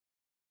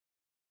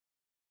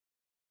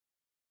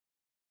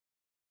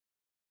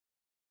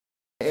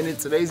And in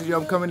today's video,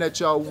 I'm coming at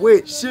y'all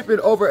with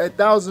shipping over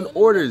 1,000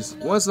 orders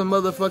once a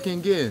motherfucking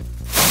again.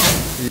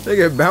 They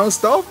get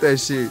bounced off that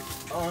shit.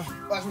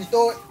 Watch me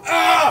throw it.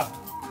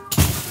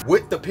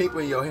 With the paper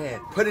in your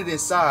hand, put it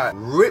inside,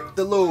 rip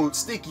the little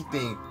sticky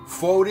thing,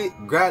 fold it,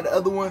 grab the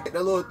other one, get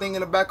that little thing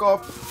in the back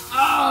off,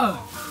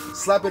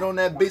 slap it on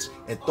that bitch,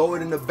 and throw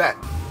it in the back.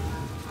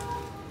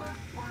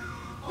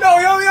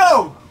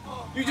 Yo!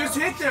 You just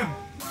hit them.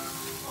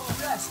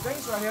 That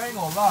space right here, I ain't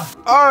gonna lie.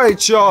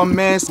 Alright, y'all,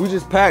 man. We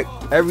just packed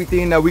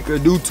everything that we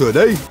could do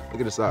today.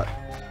 Look at the side.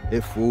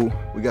 It's full.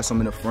 We got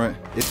some in the front.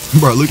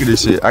 Bro, look at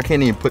this shit. I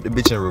can't even put the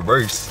bitch in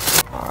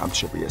reverse. I'm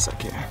tripping. Yes, I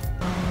can.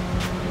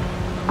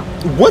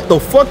 What the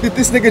fuck did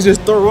this nigga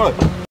just throw up?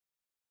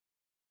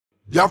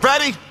 Y'all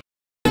ready?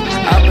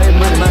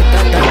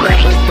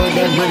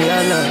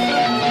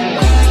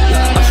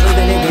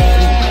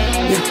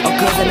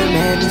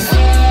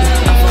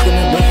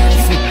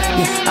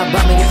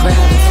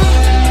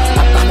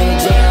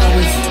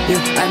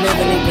 I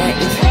never need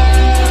practice.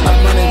 My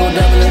money go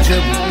double and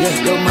triple.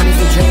 Yeah, your money's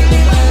a check.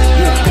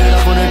 Yeah, put it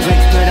up on the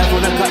drink, put it up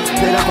on the cup,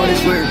 put it up on the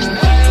swerve.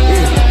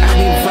 Yeah, I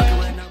need fucking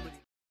with nobody.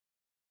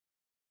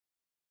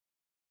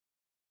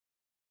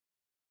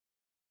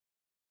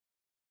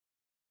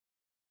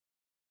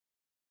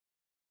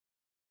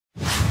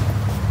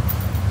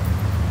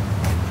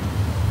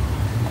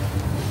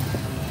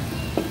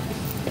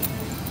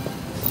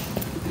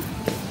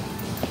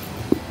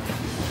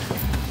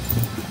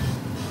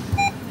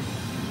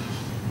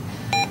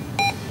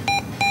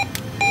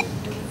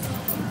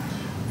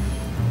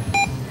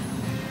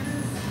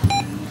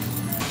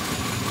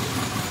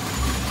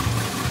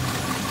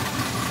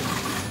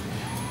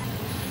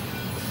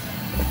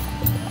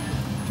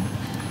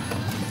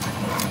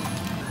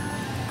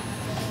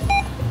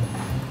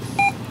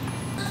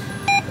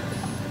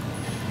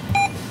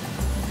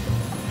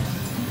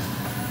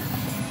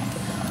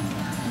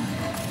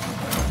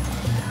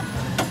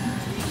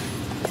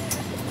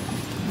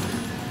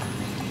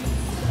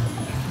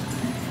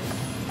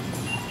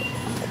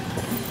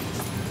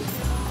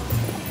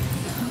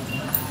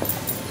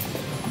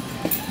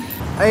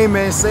 Hey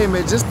man, say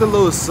man, just a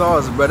little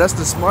sauce, bro. That's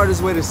the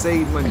smartest way to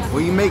save money.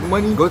 When you make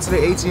money, go to the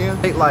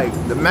ATM, take like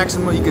the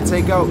maximum you can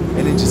take out,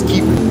 and then just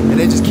keep it. And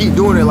then just keep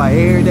doing it like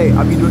every day.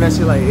 I be doing that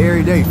shit like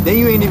every day. Then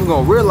you ain't even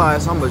gonna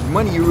realize how much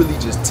money you really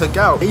just took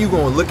out. And you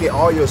gonna look at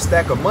all your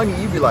stack of money,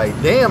 you be like,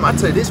 damn, I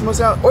took this much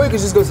out. Or you can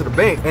just go to the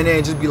bank and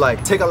then just be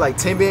like, take out like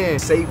 10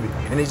 bands, save it.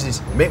 And then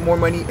just make more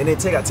money, and then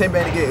take out 10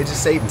 bands again, and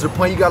just save it. To the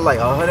point you got like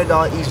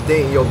 $100 each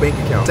day in your bank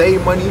account.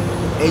 Save money,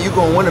 and you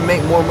gonna wanna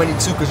make more money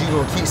too, cause you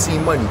gonna keep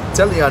seeing money.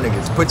 Tell y'all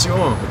niggas, put you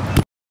on.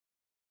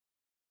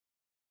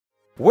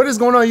 What is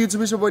going on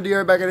YouTube? It's your boy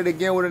Dior back at it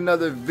again with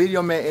another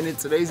video, man. And in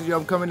today's video,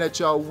 I'm coming at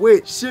y'all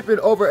with shipping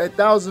over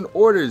 1,000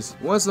 orders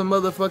once a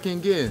motherfucking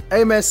again.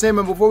 Hey man, say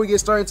man, before we get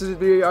started into this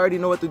video, you already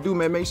know what to do,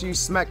 man. Make sure you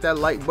smack that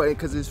like button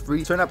because it's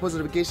free. Turn that post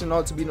notification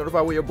on to be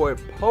notified when your boy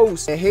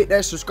posts. And hit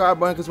that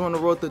subscribe button because we're on the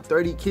road to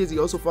 30 kids.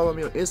 You also follow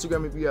me on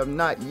Instagram if you have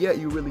not yet.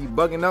 You really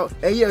bugging out.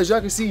 And yeah, as y'all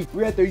can see,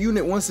 we're at their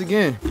unit once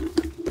again.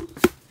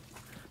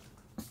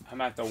 I'm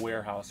at the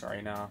warehouse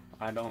right now.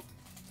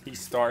 He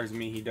stars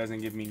me, he doesn't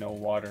give me no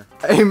water.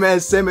 Hey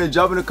man, say man,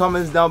 drop in the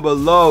comments down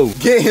below.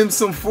 Get him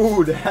some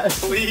food.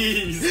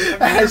 Please, I've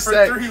been here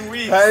for 3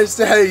 weeks.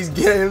 Hashtag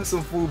get him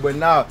some food. But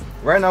now,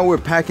 right now we're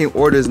packing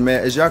orders,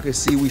 man. As y'all can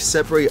see, we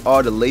separate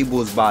all the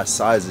labels by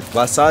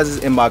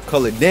sizes and by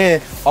color.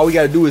 Then all we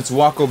gotta do is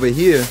walk over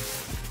here,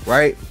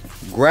 right?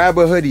 Grab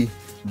a hoodie,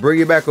 bring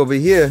it back over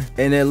here,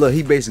 and then look,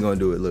 he basically gonna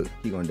do it. Look,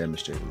 he gonna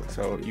demonstrate it. Look.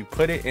 So you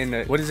put it in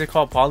the, what is it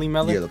called,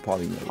 polymeller? Yeah, the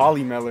polymeller.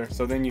 Polymeller.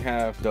 So then you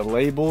have the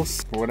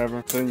labels or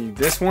whatever. So then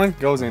this one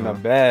goes in the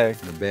bag.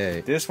 The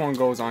bag. This one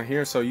goes on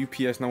here, so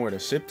UPS know where to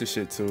ship the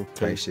shit to.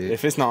 Type shit.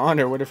 If it's not on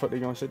there, where the fuck they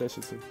gonna ship that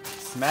shit to?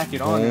 Smack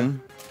it on there,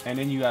 and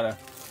then you gotta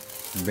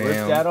rip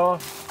that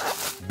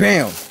off.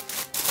 Bam.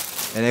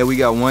 And then we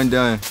got one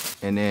done,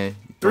 and then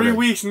 3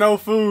 weeks no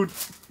food.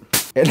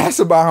 And that's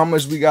about how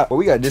much we got. Well,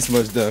 we got this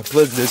much done,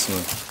 plus this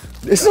one.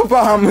 This is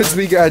about how much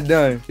we got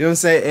done. You know what I'm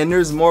saying? And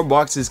there's more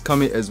boxes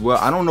coming as well.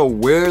 I don't know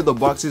where the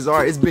boxes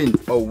are. It's been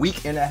a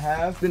week and a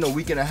half.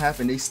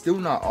 And they still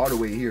not all the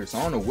way here. So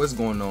I don't know what's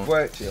going on.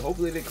 But shit,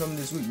 hopefully they come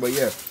this week. But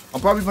yeah, I'm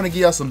probably gonna give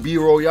y'all some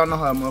B-roll. Y'all know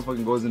how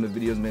motherfucking goes in the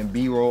videos, man.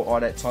 B-roll, all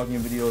that talking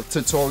videos,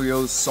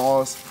 tutorials,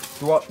 sauce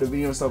throughout the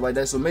video and stuff like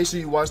that. So make sure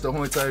you watch the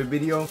whole entire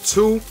video.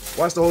 2,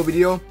 watch the whole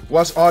video.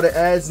 Watch all the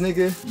ads,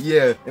 nigga.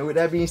 Yeah. And with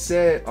that being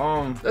said,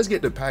 let's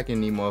get to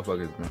packing these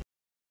motherfuckers, man.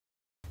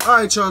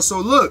 Alright y'all,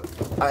 so look,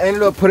 I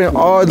ended up putting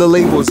all the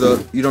labels up,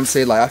 you know what I'm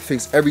saying, like I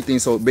fixed everything.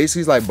 So basically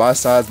it's like by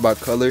size, by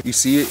color. You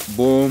see it,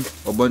 boom,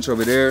 a bunch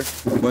over there,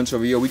 a bunch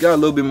over here. We got a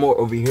little bit more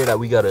over here that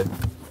we gotta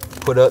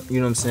put up, you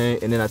know what I'm saying?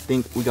 And then I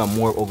think we got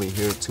more over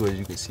here too. As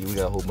you can see, we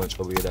got a whole bunch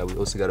over here that we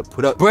also gotta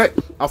put up. But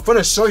I'm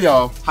finna show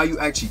y'all how you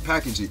actually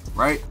package it,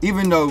 right?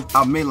 Even though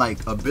I've made like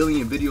a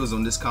billion videos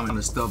on this kind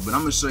of stuff, but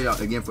I'm gonna show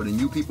y'all again for the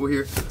new people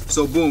here.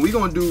 So boom, we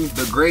gonna do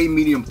the gray,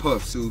 medium,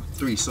 puff. So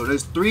 3. So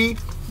there's 3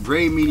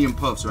 gray medium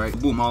puffs, right?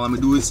 Boom, all I'm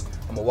gonna do is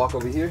I'm gonna walk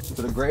over here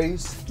to the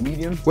grays,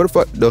 medium. Where the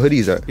fuck the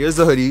hoodies are? Here's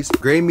the hoodies.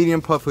 Gray,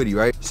 medium, puff hoodie,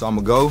 right? So I'm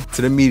gonna go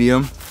to the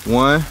medium.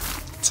 1,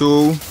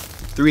 2,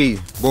 3.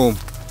 Boom.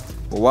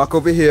 We'll walk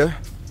over here.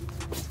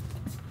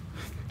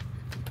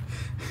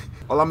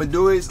 All I'm gonna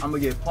do is I'm gonna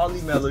get poly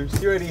mailers.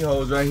 Here are these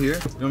hoes right here. You know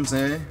what I'm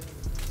saying?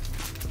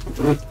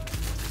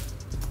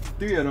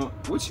 3 of them.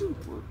 What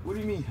do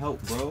you mean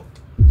help, bro?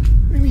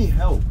 What do you mean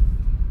help?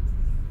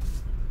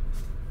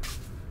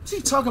 What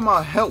you talking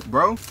about help,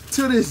 bro?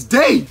 To this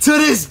day! To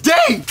this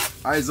day!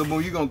 Alright, so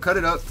boom, you gonna cut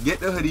it up,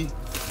 get the hoodie,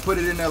 put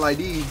it in there like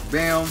these.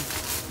 Bam,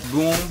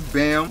 boom,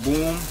 bam,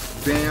 boom,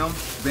 bam,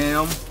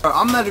 bam.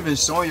 I'm not even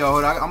showing y'all.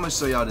 Hold on, I'm gonna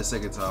show y'all the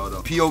second time. Hold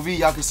on. POV,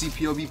 y'all can see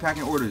POV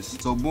packing orders.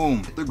 So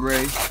boom, the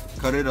gray,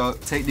 cut it up,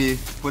 take this,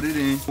 put it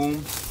in,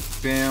 boom,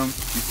 bam,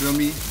 you feel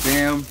me?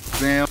 Bam,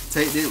 bam,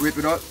 take this, rip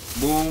it up,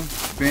 boom,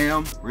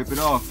 bam, rip it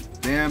off,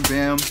 bam,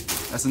 bam.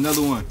 That's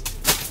another one.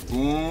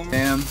 Boom,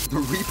 bam.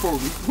 The repo,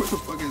 what the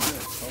fuck is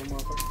that?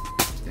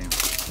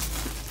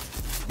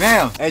 Damn.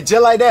 Bam. And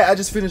just like that, I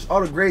just finished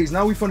all the grades.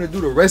 Now we finna do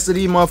the rest of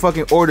these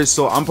motherfucking orders.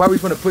 So I'm probably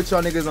finna put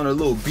y'all niggas on a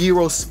little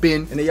B-roll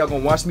spin. And then y'all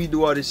gonna watch me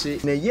do all this shit.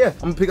 And then yeah,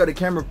 I'm gonna pick up the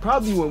camera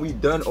probably when we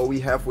done or we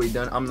halfway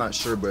done. I'm not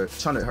sure, but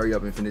trying to hurry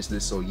up and finish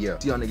this. So yeah,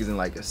 see y'all niggas in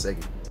like a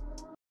second.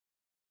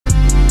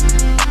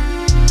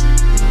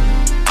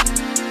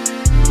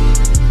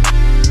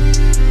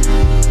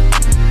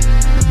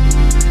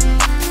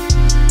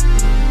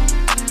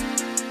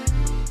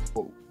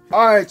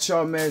 All right,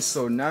 y'all, man.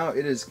 So now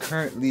it is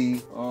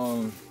currently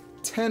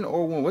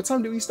 10:01. What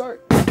time did we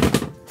start?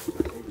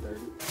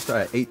 8:30.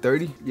 Start at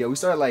 8:30. Yeah, we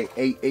started like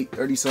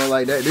 8:30, something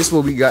like that. This is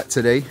what we got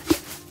today.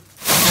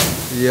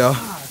 Yeah.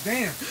 Ah,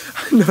 damn.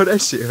 I know that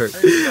shit hurt.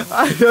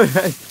 I know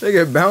that. They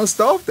get bounced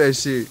off that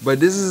shit. But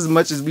this is as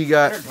much as we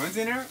got. Are there guns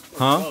in there?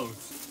 Huh?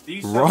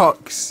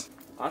 Rocks.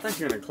 I thought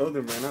you're in a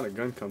clothing brand, not a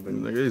gun company.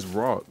 Like, it's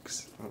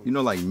rocks. You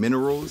know, like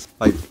minerals.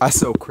 Like, I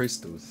sell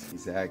crystals.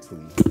 Exactly.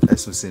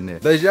 That's what's in there.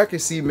 But as y'all can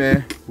see,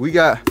 man, we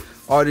got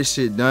all this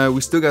shit done.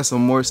 We still got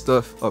some more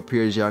stuff up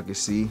here, as y'all can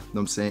see. You know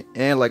what I'm saying?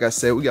 And like I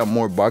said, we got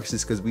more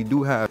boxes because we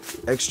do have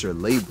extra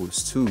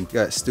labels too. We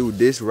got still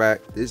this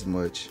rack, this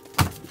much,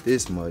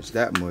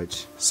 that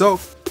much. So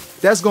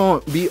that's gonna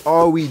be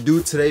all we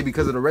do today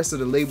because of the rest of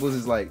the labels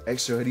is like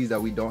extra hoodies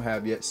that we don't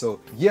have yet. So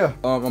yeah,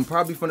 I'm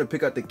probably gonna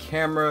pick up the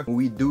camera when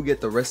we do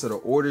get the rest of the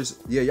orders.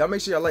 Yeah, y'all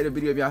make sure y'all like the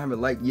video if y'all haven't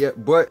liked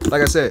yet. But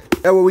like I said,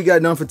 that's what we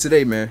got done for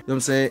today, man. You know what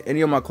I'm saying?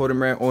 Any of my clothing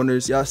brand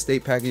owners, y'all stay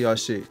packing y'all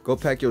shit. Go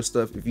pack your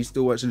stuff. If you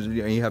still watching this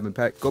video and you haven't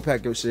packed, go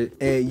pack your shit.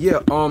 And yeah,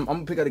 I'm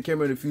gonna pick up the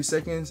camera in a few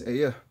seconds. And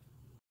yeah.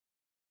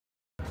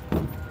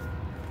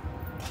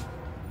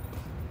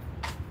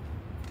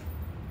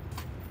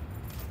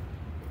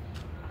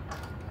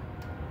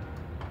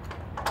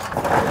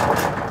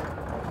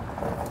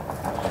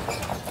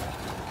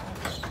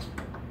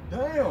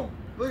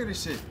 Look at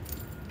this shit.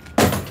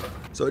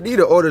 So these are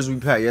the orders we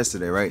packed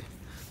yesterday, right?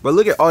 But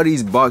look at all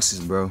these boxes,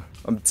 bro.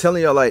 I'm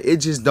telling y'all, like, it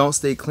just don't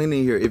stay clean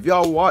in here. If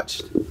y'all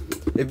watched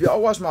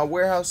my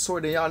warehouse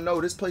tour, then y'all know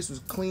this place was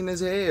clean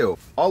as hell.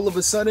 All of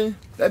a sudden,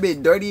 that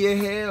bit dirty as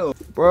hell.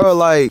 Bro,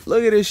 like,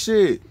 look at this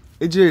shit.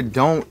 It just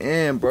don't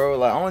end, bro.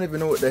 Like, I don't even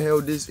know what the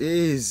hell this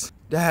is.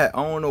 I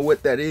don't know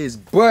what that is.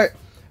 But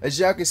as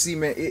y'all can see,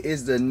 man, it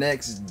is the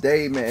next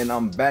day, man, and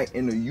I'm back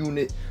in the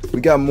unit. We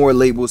got more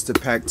labels to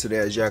pack today,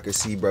 as y'all can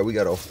see, bro. We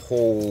got a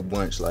whole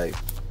bunch, like,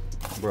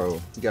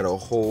 bro, we got a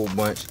whole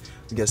bunch.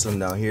 We got some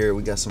down here,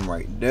 we got some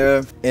right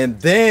there.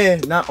 And then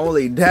not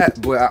only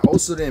that, but I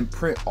also didn't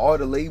print all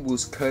the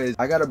labels because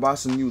I gotta buy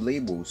some new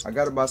labels.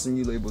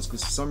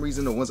 Because for some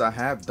reason the ones I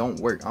have don't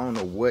work. I don't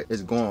know what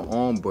is going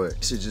on, but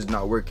it's just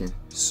not working.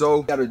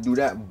 So gotta do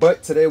that.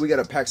 But today we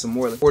gotta pack some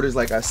more orders.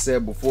 Like I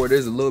said before,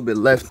 there's a little bit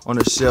left on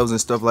the shelves and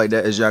stuff like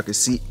that, as y'all can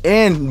see,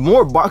 and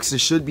more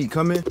boxes should be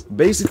coming.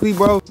 Basically,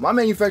 bro, my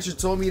manufacturer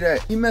told me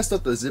that he messed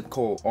up the zip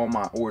code on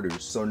my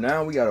orders, so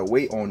now we gotta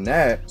wait on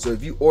that. So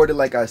if you order,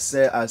 like I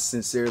said, I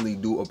sincerely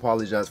do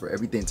apologize for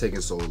everything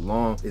taking so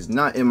long. It's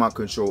not in my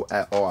control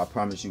at all. I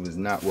promise you it's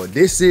not. What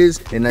this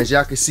is, and as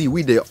y'all can see,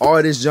 we did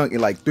all this junk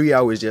in like 3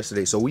 hours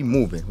yesterday, so we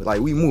moving, you know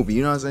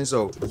what I'm saying?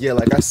 So yeah,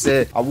 like I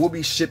said, I will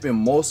be shipping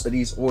most of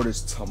these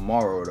orders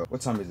tomorrow though.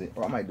 What time is it?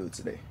 Or I might do it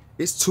today.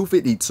 It's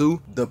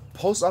 2:52. The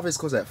post office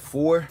closes at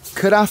 4.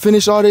 Could I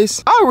finish all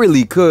this? I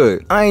really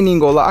could. I ain't even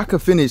gonna lie, I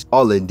could finish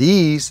all of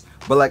these.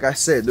 But like I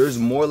said, there's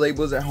more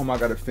labels at home I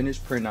gotta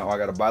finish print out. I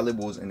gotta buy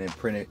labels and then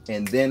print it.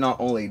 And then not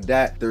only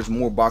that, there's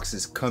more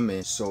boxes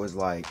coming. So it's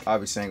like,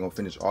 obviously I ain't gonna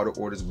finish all the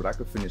orders, but I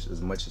could finish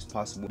as much as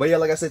possible. But yeah,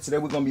 like I said, today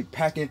we're gonna be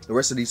packing the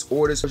rest of these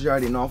orders. As you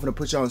already know, I'm gonna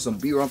put y'all on some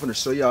B-roll. I'm gonna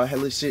show y'all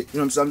hella shit. You know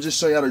what I'm saying? I'm just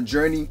show y'all the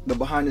journey, the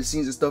behind the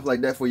scenes and stuff like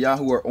that for y'all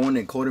who are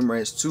owning clothing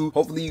brands too.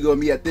 Hopefully you're gonna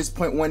be at this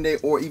point one day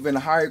or even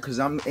higher, because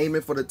I'm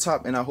aiming for the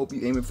top, and I hope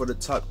you aiming for the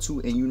top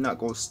too, and you not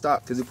gonna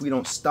stop. Because if we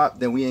don't stop,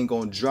 then we ain't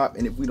gonna drop.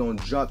 And if we don't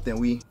drop, then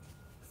we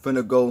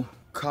finna go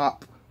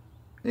cop,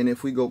 and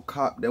if we go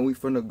cop, then we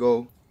finna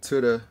go to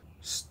the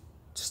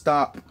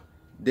stop,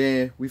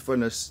 then we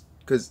finna,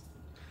 cause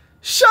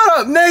shut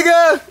up,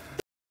 nigga.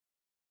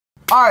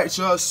 All right,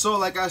 y'all, so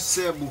like I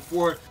said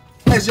before,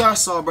 As y'all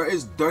saw, bro,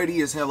 it's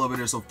dirty as hell over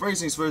there. So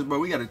first things first, bro,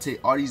 we gotta take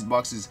all these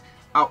boxes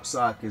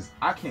outside because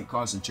I can't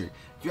concentrate.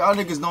 If y'all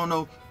niggas don't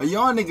know, a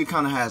y'all nigga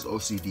kind of has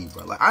OCD,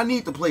 bro. Like, I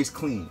need the place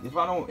clean.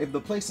 If the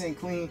place ain't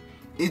clean,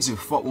 it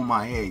just fuck with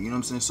my head, you know what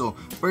I'm saying? So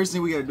first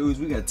thing we gotta do is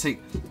we gotta take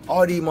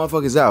all these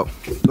motherfuckers out.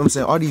 You know what I'm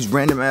saying? All these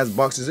random ass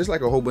boxes. There's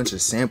like a whole bunch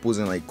of samples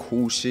and like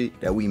cool shit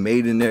that we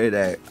made in there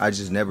that I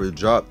just never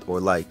dropped, or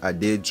like I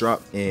did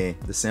drop, and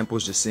the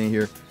samples just sitting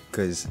here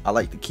because I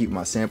like to keep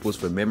my samples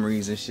for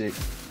memories and shit.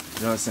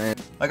 You know what I'm saying?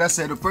 Like I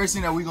said, the first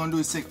thing that we're gonna do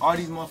is take all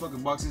these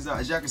motherfucking boxes out.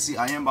 As y'all can see,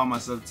 I am by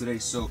myself today,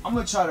 so I'm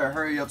gonna try to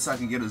hurry up so I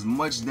can get as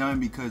much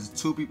done, because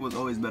 2 people is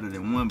always better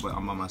than 1, but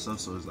I'm by myself,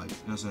 so it's like, you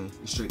know what I'm saying,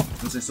 it's straight. You know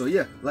what I'm saying? So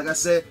yeah, like I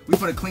said, we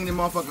finna clean this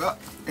motherfucker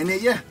up, and then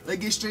yeah, let's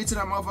get straight to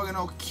that motherfucking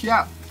old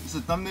cap. It's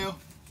a thumbnail?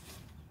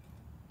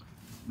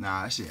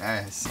 Nah, that shit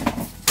ass.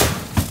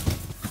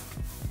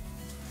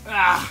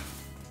 Ah!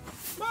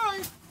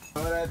 Bye!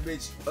 Oh, that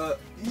bitch up.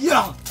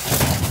 Yeah!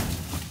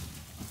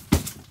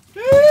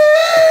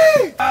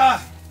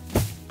 Ah!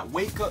 I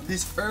wake up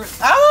this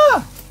earth.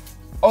 Ah!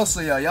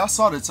 Also, y'all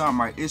saw the time,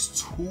 right?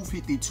 It's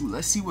 2:52.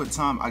 Let's see what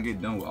time I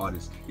get done with all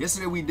this.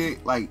 Yesterday we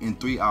did like in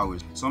 3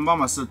 hours. So I'm by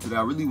myself today.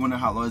 I really wonder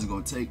how long it's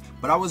gonna take.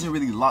 But I wasn't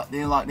really locked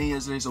in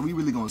yesterday. So we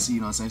really gonna see, you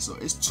know what I'm saying? So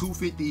it's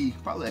 2:50,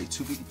 probably like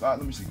 2:55.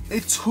 Let me see.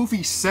 It's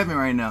 2:57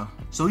 right now.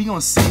 So we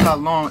gonna see how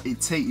long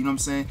it take, you know what I'm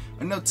saying?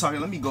 Enough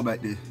talking. Let me go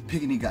back to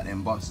picking these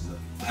goddamn boxes up.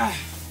 Ah.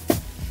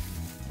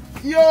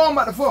 Yo, I'm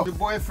about to fuck. Your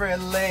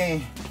boyfriend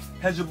Lane.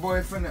 Has your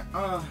boyfriend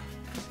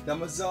that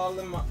was all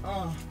in my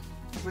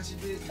what you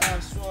did,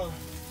 swallow.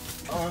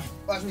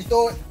 Watch me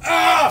throw it.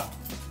 Ah!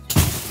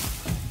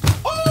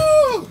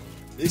 Oh!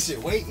 This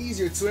shit way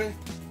easier, twin.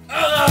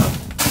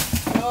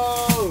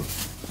 Oh!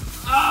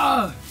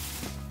 Ah!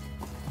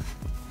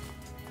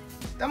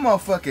 That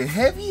motherfucker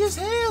heavy as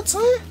hell,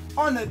 twin.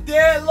 On the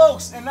dead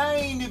locs, and I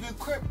ain't even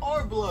crip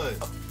or blood.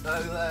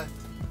 I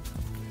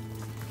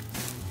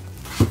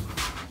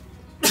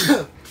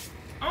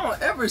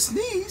don't ever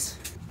sneeze.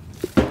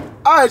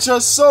 Alright, y'all,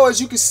 so as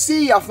you can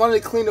see, I finally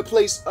cleaned the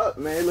place up,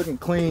 man. It looking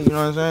clean, you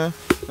know what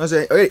I'm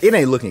saying? It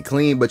ain't looking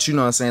clean, but you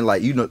know what I'm saying?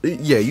 Like, you know,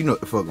 yeah, you know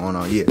what the fuck going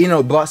on, yeah. You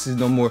know, boxes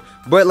no more.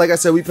 But like I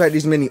said, we've had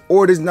these many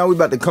orders. Now we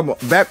about to come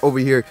back over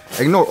here.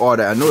 Ignore all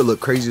that. I know it look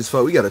crazy as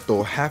fuck. We gotta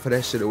throw half of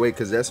that shit away,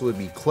 because that's what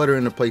be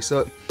cluttering the place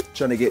up.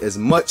 Trying to get as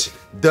much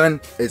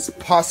done as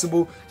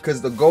possible,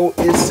 because the goal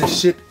is to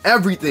ship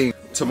everything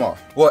tomorrow.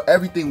 Well,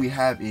 everything we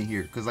have in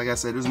here, because like I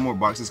said, there's more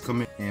boxes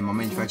coming, and my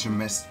manufacturer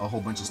messed a whole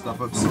bunch of stuff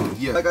up. So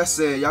yeah, like I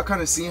said, y'all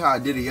kind of seen how I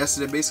did it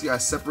yesterday. Basically, I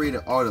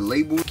separated all the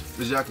labels.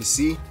 As y'all can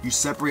see, you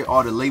separate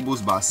all the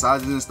labels by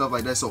sizes and stuff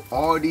like that. So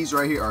all these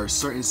right here are a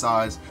certain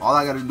size. All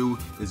I gotta do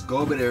is go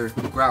over there,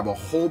 grab a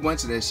whole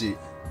bunch of that shit,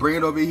 bring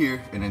it over here,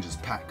 and then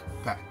just pack.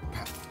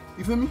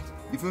 You feel me?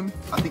 You feel me?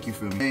 I think you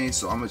feel me. And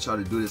so I'm gonna try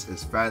to do this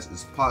as fast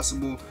as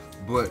possible.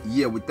 But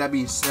yeah, with that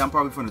being said, I'm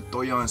probably gonna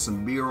throw y'all in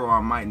some B-roll, or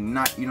I might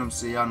not, you know what I'm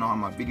saying? Y'all know how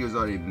my videos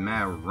are, they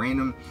mad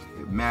random,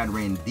 they mad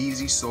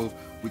randeezy. So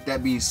with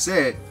that being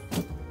said,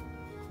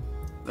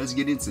 let's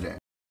get into that.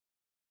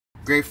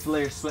 Great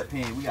Flare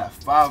sweatpants, we got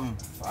 5 of them.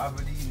 5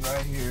 of these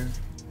right here.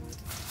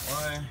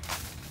 1,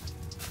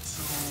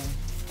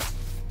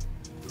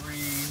 2, 3,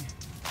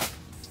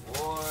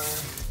 4,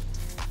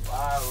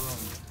 5 of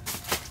them.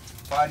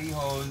 5 these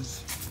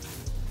hoes.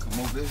 Come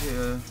over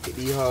here. Get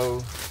these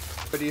hoes.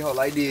 Put these hoes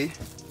like this.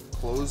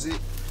 Close it.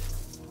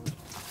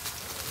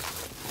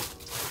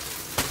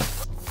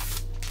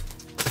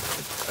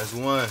 That's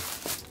 1.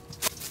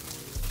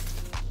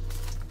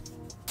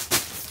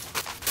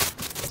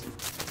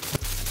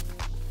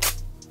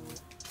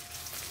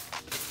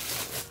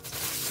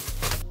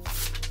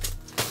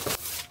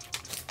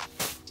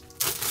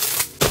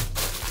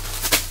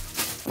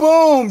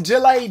 Boom,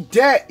 just like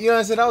that. You know what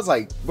I'm saying? I was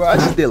like, bro, I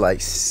just did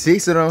like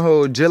 6 of them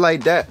hoes just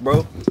like that,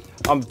 bro.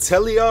 I'm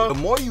telling y'all, the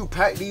more you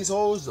pack these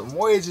hoes, the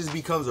more it just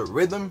becomes a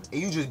rhythm,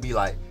 and you just be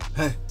like,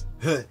 ha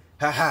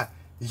ha,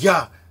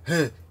 yeah,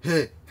 ha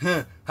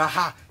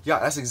ha. Yeah,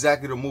 that's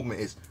exactly the movement.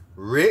 It's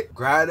rip,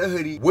 grab the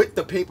hoodie with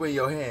the paper in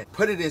your hand,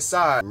 put it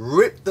inside,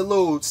 rip the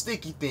little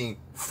sticky thing,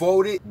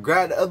 fold it,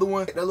 grab the other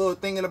one, get the little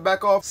thing in the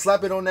back off,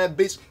 slap it on that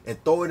bitch,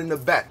 and throw it in the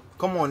back.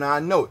 Come on now, I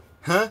know it.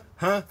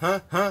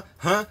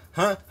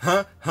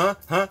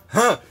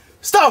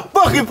 Stop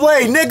fucking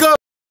playing, nigga!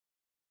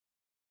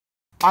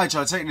 Alright,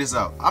 y'all, check this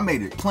out. I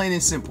made it plain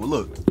and simple.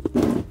 Look.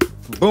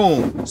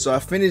 Boom. So I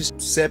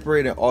finished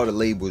separating all the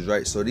labels,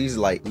 right? So these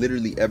like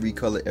literally every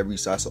color, every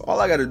size. So all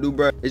I gotta do,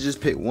 bro, is just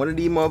pick one of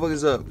these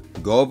motherfuckers up,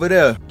 go over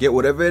there, get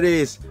whatever it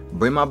is,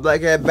 bring my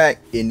black hat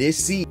back in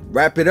this seat,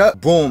 wrap it up,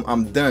 boom,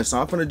 I'm done. So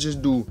I'm gonna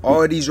just do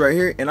all of these right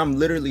here, and I'm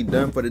literally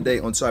done for the day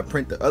until I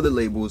print the other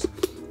labels.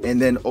 And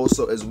then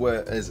also as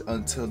well as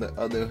until the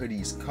other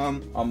hoodies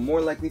come. I'm more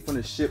likely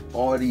gonna ship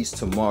all these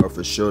tomorrow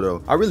for sure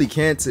though. I really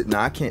can't,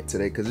 I can't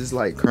today because it's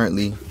like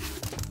currently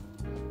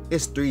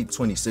it's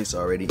 3:26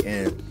 already,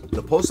 and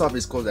the post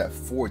office closed at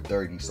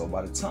 4:30. So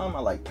by the time I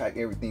like pack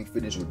everything,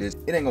 finish with this,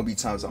 it ain't gonna be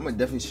time. So I'm gonna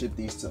definitely ship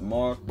these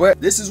tomorrow. But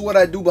this is what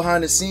I do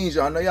behind the scenes,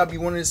 y'all. I know y'all be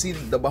wanting to see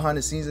the behind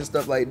the scenes and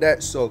stuff like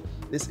that. So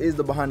this is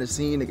the behind the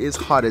scene. It's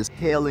hot as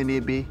hell in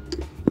it, be.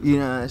 You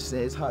know what I'm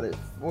saying? It's hot as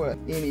what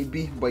in it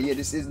be. But yeah,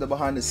 this is the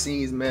behind the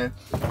scenes, man.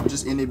 I'm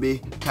just in it,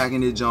 be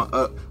packing it junk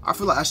up. I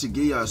feel like I should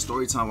give y'all a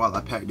story time while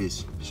I pack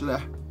this. Should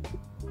I?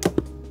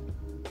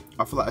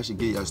 I feel like I should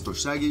give y'all a story.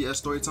 Should I give y'all a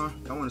story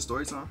time? Y'all want a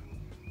story time?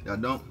 Y'all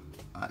don't?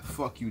 Alright,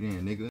 fuck you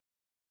then, nigga.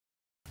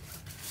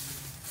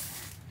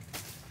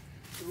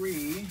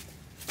 3.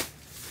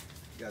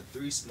 Got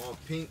 3 small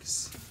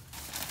pinks.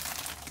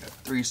 Got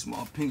 3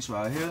 small pinks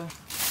right here.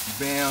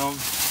 Bam.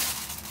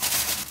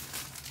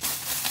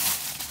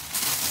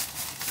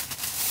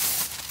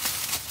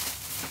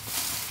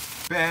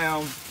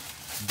 Bam.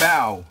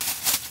 Bow.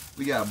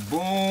 We got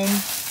boom.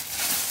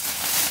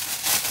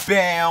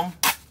 Bam.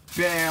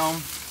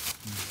 Bam.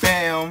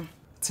 Bam.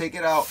 Take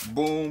it out.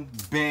 Boom.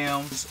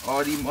 Bam. Just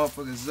all these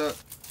motherfuckers up.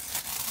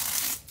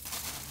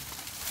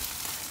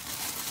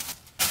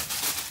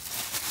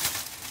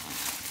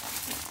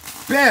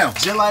 Bam!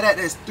 Just like that,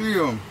 that's 3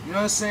 of them. You know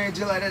what I'm saying?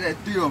 Just like that, that's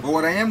 3 of them. But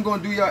what I am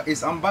gonna do, y'all,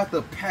 is I'm about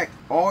to pack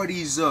all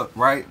these up,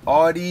 right?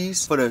 All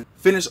these,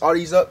 finish all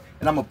these up,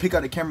 and I'm gonna pick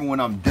out the camera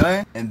when I'm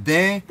done. And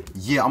then,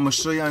 yeah, I'm gonna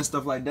show y'all and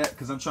stuff like that,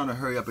 because I'm trying to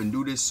hurry up and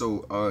do this.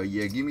 So,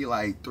 yeah, give me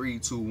like 3,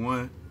 2,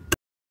 1.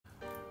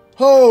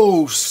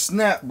 Oh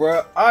snap,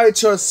 bro.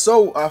 Alright, y'all,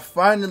 so I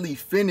finally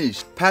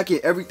finished packing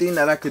everything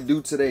that I could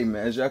do today,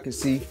 man. As y'all can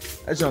see,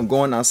 as I'm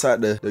going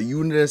outside the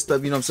unit and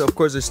stuff, you know what I'm saying? Of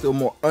course, there's still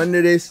more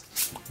under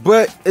this,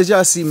 but as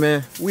y'all see,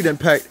 man, we done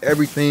packed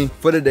everything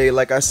for the day.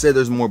 Like I said,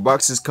 there's more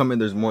boxes coming,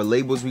 there's more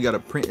labels we gotta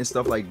print and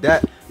stuff like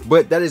that,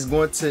 but that is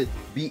going to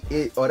be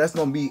it, or that's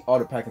gonna be all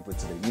the packing for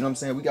today. You know what I'm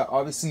saying? We got,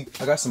 obviously,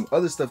 I got some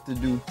other stuff to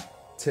do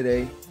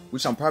today,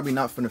 which I'm probably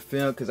not finna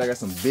film because I got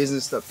some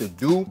business stuff to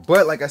do.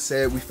 But like I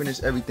said, we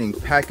finished everything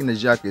packing,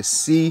 as y'all can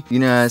see. You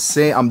know what I'm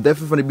saying? I'm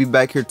definitely gonna be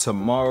back here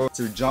tomorrow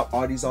to drop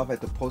all these off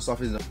at the post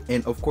office,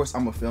 and of course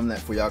I'm gonna film that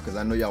for y'all because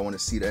I know y'all want to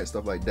see that and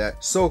stuff like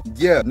that. So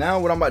yeah, now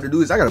what I'm about to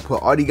do is I gotta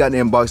put all these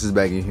goddamn boxes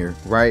back in here,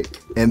 right?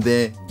 And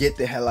then get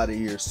the hell out of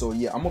here. So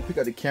yeah, I'm gonna pick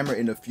up the camera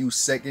in a few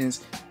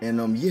seconds,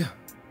 and yeah.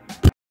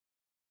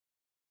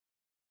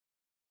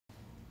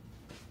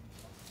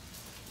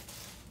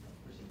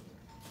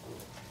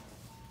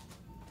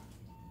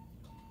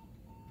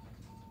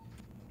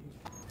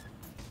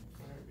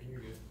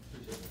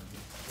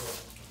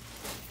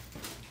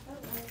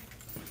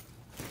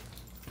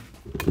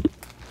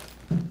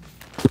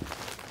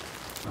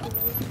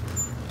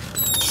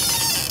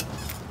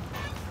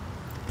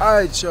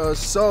 Alright, y'all,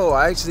 so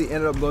I actually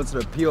ended up going to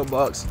the P.O.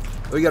 box.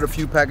 We got a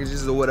few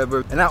packages or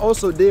whatever, and I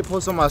also did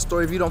post on my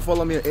story. If you don't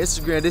follow me on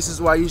Instagram, this is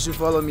why you should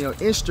follow me on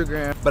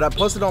Instagram. But I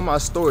posted on my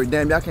story,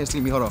 damn, y'all can't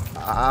see me, hold on.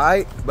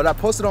 Alright, but I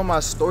posted on my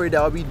story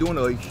that I'll be doing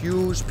a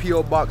huge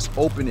P.O. box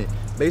opening.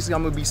 Basically,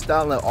 I'm gonna be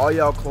styling all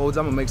y'all clothes.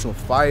 I'm gonna make some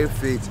fire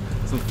fits,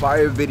 some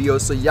fire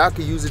videos, so y'all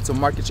can use it to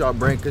market y'all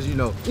brand. Cause you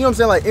know what I'm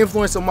saying, like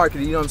influencer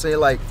marketing. You know what I'm saying,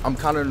 like I'm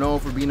kind of known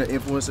for being an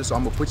influencer. So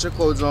I'm gonna put your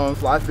clothes on,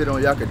 fly fit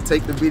on. Y'all can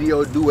take the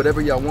video, do whatever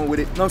y'all want with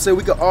it. You know what I'm saying?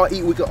 We could all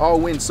eat, we could all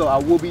win. So I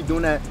will be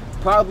doing that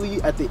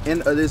probably at the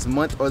end of this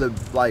month, or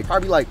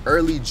probably like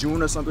early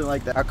June or something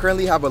like that. I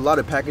currently have a lot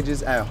of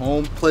packages at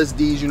home, plus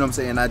these, you know what I'm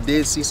saying? And I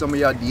did see some of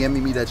y'all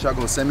DMing me that y'all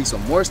gonna send me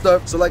some more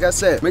stuff. So like I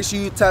said, make sure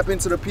you tap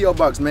into the P.O.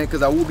 box, man,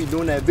 because I will be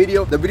doing that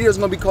video. The video is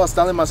gonna be called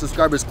Styling My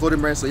Subscribers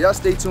Clothing Brand. So y'all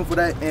stay tuned for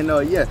that. And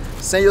yeah,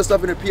 send your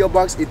stuff in the P.O.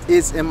 box. It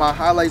is in my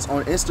highlights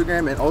on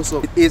Instagram, and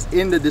also it is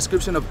in the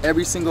description of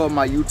every single of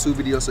my YouTube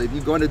videos. So if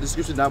you go in the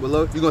description down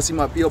below, you're gonna see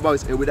my P.O.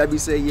 box. And with that being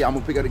said, yeah, I'm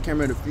gonna pick up the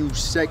camera in a few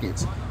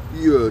seconds.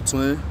 Yeah,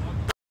 twin.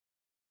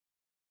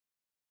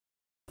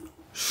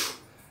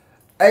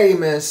 Hey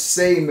man,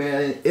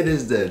 it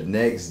is the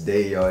next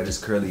day, y'all. It is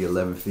currently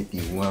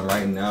 11:51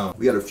 right now.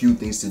 We got a few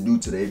things to do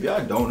today. If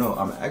y'all don't know,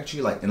 I'm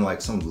actually like in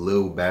like some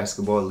little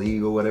basketball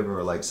league or whatever,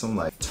 or like some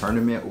like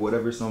tournament or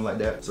whatever, something like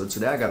that. So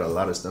today I got a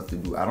lot of stuff to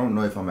do. I don't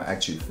know if I'm gonna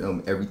actually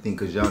film everything,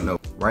 because y'all know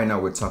right now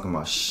we're talking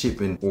about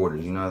shipping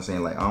orders. You know what I'm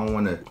saying? Like I don't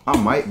wanna, I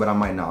might, but I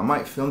might not. I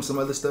might film some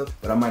other stuff,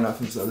 but I might not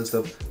film some other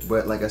stuff.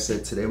 But like I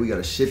said, today we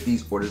gotta ship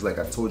these orders like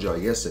I told y'all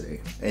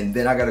yesterday. And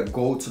then I gotta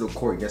go to the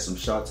court, get some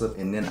shots up,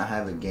 and then I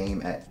have a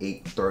game at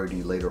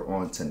 8:30 later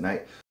on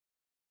tonight.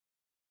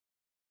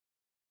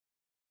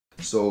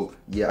 So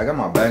yeah, I got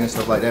my bag and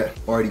stuff like that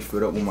already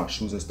filled up with my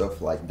shoes and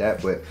stuff like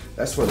that, but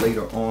that's for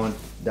later on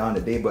down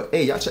the day. But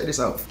hey, y'all check this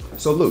out.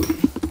 So look,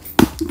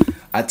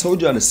 I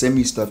told y'all to send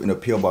me stuff in a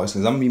P.O. box,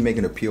 because I'm gonna be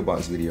making a P.O.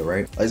 box video,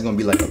 right? It's gonna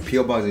be like a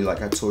P.O. box video,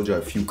 like I told y'all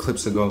a few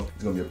clips ago.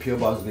 It's gonna be a P.O.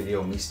 box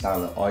video, me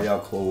styling all y'all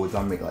clothes.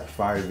 I'll make like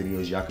fire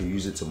videos. Y'all can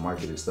use it to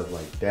market and stuff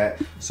like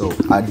that. So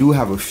I do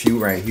have a few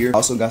right here. I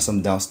also got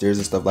some downstairs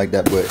and stuff like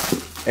that, but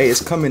hey,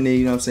 it's coming in,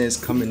 you know what I'm saying? It's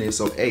coming in.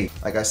 So hey,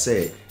 like I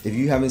said, if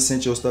you haven't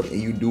sent your stuff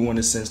and you do want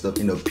to send stuff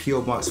in a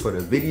P.O. box for the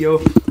video,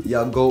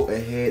 y'all go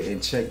ahead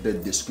and check the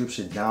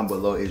description down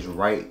below. It's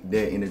right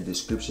there in the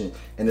description.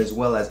 And as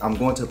well as I'm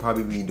going to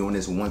probably be doing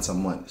this once a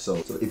month. So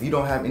if you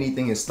don't have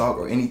anything in stock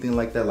or anything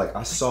like that, like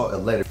I saw a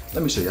letter.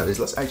 Let me show y'all this.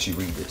 Let's actually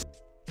read this.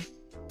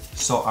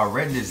 So I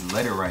read this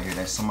letter right here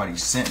that somebody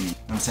sent me. You know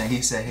what I'm saying?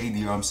 He said, hey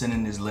Dior, I'm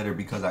sending this letter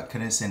because I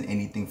couldn't send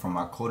anything from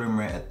my clothing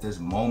brand at this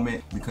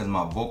moment because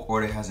my bulk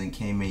order hasn't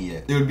came in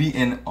yet. It would be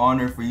an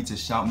honor for you to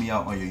shout me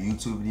out on your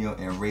YouTube video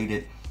and rate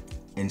it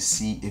and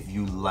see if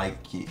you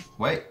like it.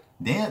 Wait,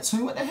 damn,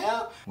 twin, what the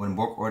hell? When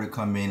bulk order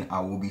come in, I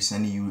will be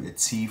sending you a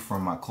tee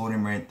from my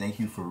clothing brand. Thank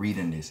you for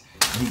reading this.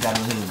 And he got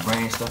a little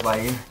brand stuff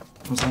like here. You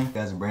know what I'm saying? He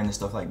got his brand and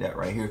stuff like that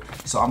right here.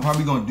 So I'm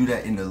probably gonna do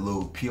that in the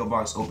little PO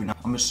box open. I'm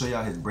gonna show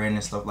y'all his brand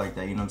and stuff like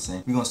that, you know what I'm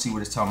saying? We're gonna see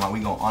what it's talking about.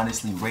 We gonna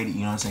honestly rate it, you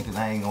know what I'm saying? Cause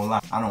I ain't gonna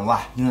lie, I don't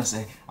lie, you know what I'm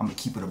saying? I'm gonna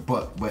keep it a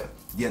buck, but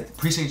yeah,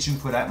 appreciate you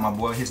for that, my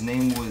boy. His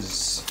name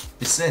was,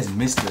 it says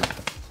Mr.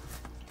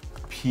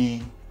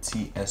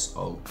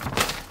 PTSO.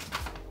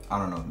 I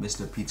don't know,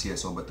 Mr.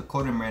 PTSO, but the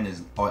clothing brand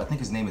is, oh, I think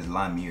his name is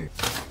Lamir.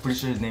 Pretty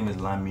sure his name is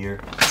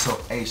Lamir.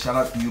 So, hey, shout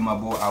out to you, my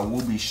boy. I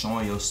will be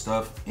showing your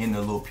stuff in the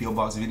little PO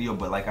box video,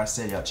 but like I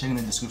said, y'all check in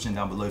the description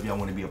down below if y'all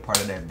want to be a part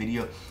of that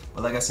video.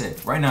 But like I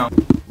said, right now,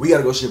 we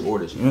gotta go ship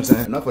orders, you know what I'm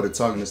saying? Enough of the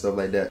talking and stuff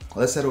like that.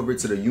 Let's head over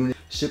to the unit,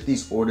 ship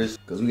these orders,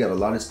 because we got a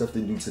lot of stuff to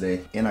do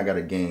today, and I got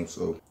a game,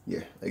 so yeah,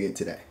 let's get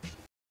to that.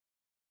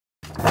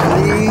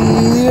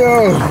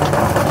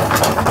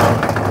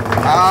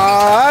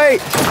 Alright.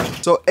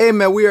 So, hey,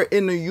 man, we are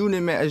in the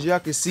unit, man. As y'all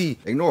can see,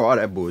 ignore all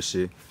that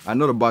bullshit. I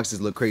know the boxes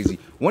look crazy.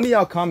 One of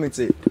y'all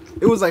commented,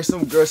 it was like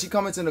some girl, she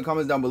commented in the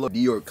comments down below,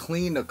 Dior,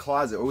 clean the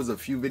closet. It was a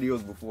few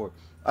videos before.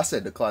 I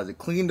said the closet,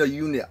 clean the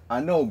unit. I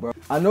know, bro.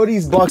 I know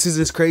these boxes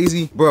is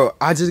crazy. Bro,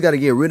 I just got to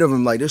get rid of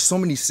them. Like, there's so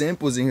many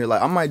samples in here.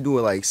 Like, I might do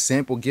a, like,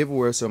 sample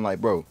giveaway or something.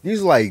 Like, bro,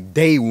 these are, like,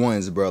 day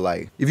ones, bro.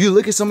 Like, if you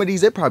look at some of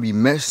these, they're probably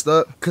messed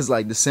up. Because,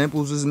 like, the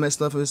samples was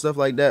messed up and stuff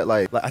like that.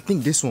 Like, I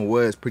think this one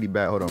was pretty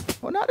bad. Hold on.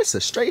 Oh, no, this is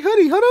a straight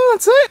hoodie. Hold on,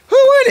 who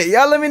in it?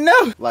 Y'all let me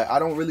know. Like, I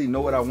don't really know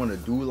what I want to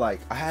do.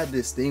 Like, I had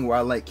this thing where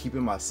I like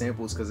keeping my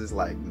samples because it's,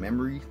 like,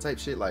 memory type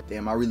shit. Like,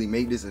 damn, I really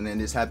made this and then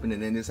this happened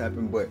and then this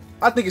happened. But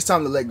I think it's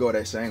time to let go of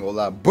that shit. I ain't gonna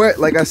lie. But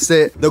like I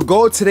said, the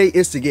goal today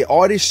is to get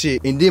all this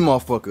shit in them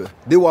motherfucker.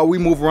 Then while we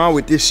move around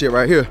with this shit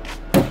right here, you know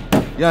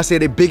what I'm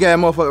saying, they big ass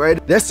motherfucker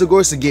right? That's the goal,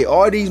 is to get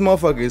all these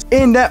motherfuckers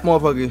in that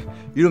motherfucker. You know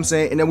what I'm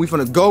saying? And then we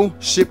finna go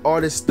ship all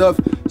this stuff.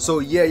 So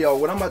yeah, y'all,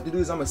 what I'm about to do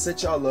is I'm gonna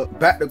set y'all up,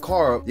 back the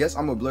car up. Yes,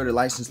 I'm gonna blur the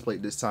license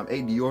plate this time.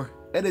 Hey Dior,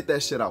 edit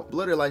that shit out.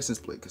 Blur the license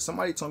plate, cause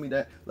somebody told me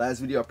that last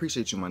video. I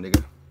appreciate you, my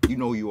nigga. You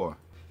know who you are.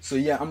 So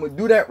yeah, I'm gonna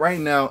do that right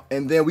now,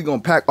 and then we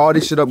gonna pack all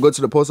this shit up, go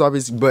to the post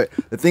office. But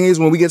the thing is,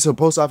 when we get to the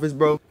post office,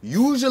 bro,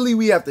 usually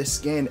we have to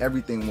scan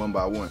everything one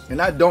by one.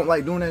 And I don't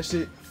like doing that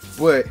shit,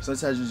 but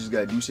sometimes you just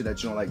gotta do shit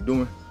that you don't like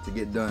doing to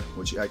get done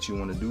what you actually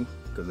wanna do.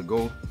 Because the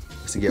goal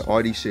is to get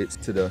all these shits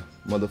to the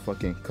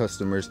motherfucking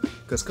customers.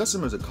 Because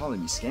customers are calling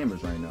me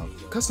scammers right now.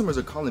 Customers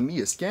are calling me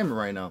a scammer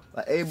right now.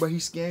 Like, hey, bro, he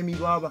scammed me,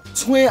 blah, blah.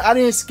 Twin, I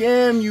didn't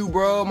scam you,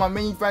 bro. My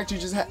manufacturer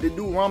just had to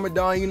do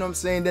Ramadan, you know what I'm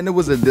saying? Then there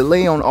was a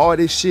delay on all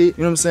this shit,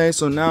 you know what I'm saying?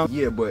 So now,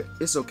 yeah, but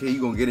it's okay. You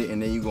gonna get it,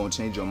 and then you gonna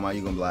change your mind.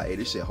 You gonna be like, hey,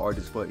 this shit hard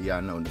as fuck. Yeah, I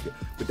know, nigga.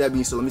 With that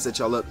being said, let me set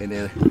y'all up, and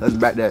then let's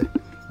back that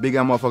big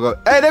ass motherfucker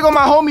up. Hey, there go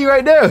my homie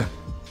right there.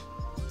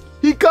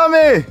 He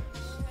coming.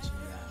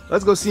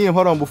 Let's go see him.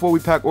 Hold on, before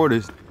we pack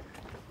orders.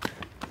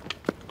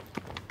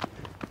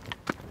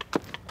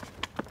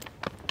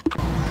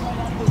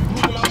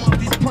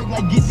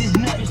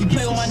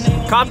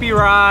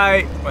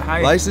 Copyright.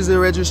 License and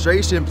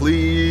registration,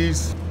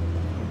 please.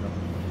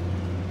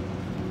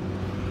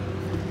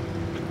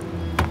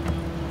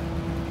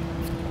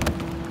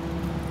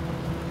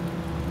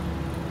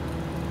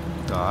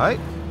 All right.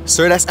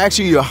 Sir, that's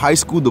actually your high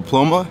school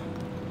diploma.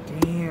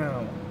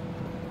 Damn.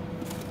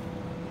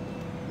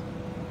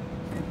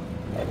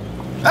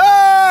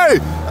 Hey!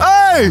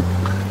 Hey!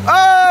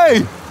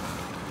 Hey!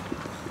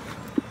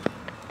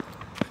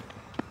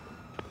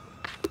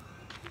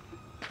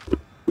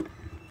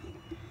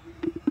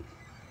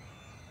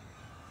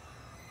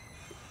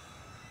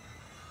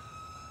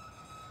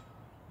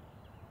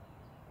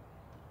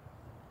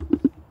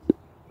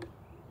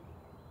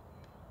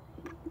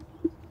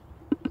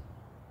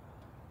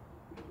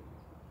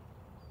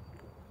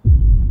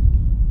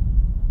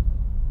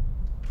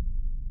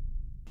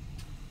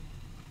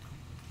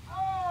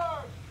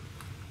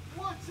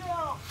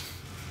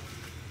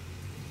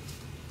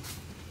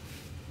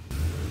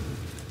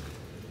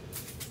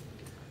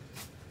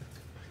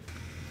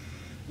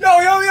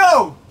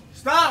 Yo!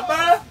 Stop,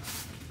 man!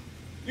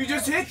 You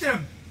just hit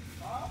them.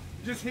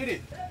 You just hit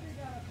it.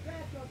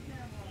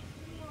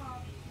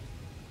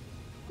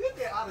 Get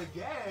that out of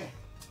gas.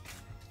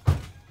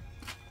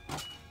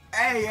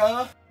 Hey,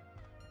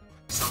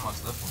 Some of my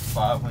stuff for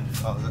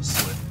 $500. I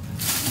swear.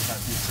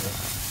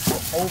 for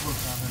over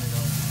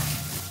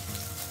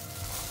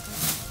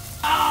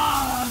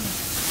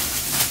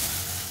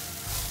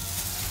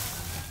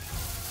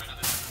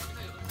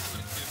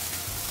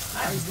 $500.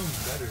 Now he's doing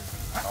better.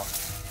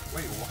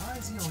 Wait, why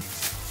is he on?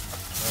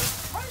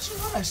 Why did you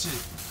run that shit?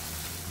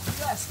 You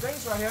got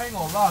space right here, I ain't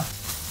gonna lie.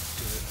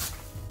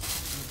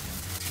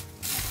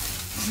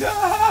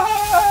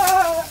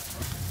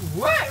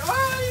 What?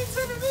 Why are you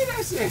telling me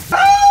that shit? So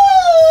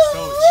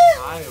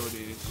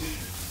childish.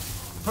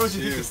 Bro,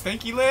 you get the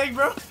stinky leg,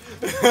 bro?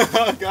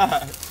 Oh,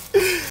 God.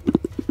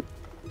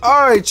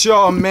 Alright,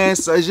 y'all, man.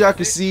 So, as y'all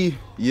can see,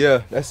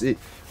 yeah, that's it.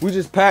 We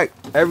just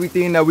packed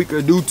everything that we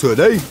could do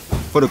today.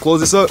 For to close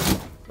this up.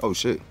 Oh,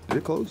 shit. Did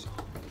it close?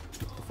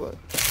 What the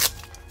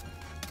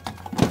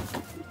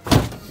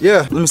fuck? Yeah,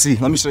 let me see.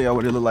 Let me show y'all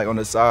what it look like on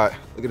the side.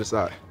 Look at the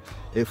side.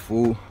 It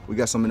full. We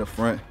got some in the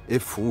front. It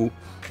full. You know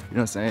what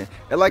I'm saying?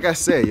 And like I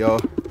said,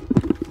 y'all,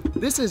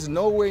 this is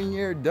nowhere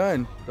near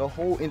done. The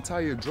whole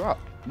entire drop.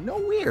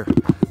 Nowhere.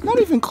 Not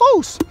even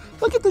close.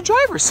 Look at the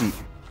driver's seat.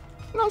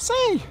 You know what I'm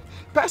saying?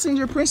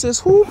 Passenger princess,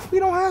 who? We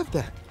don't have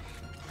that.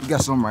 We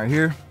got some right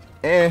here.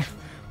 And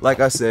like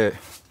I said,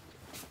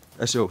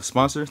 that's your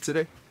sponsor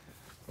today.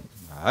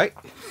 All right.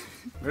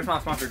 Where's my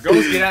sponsor?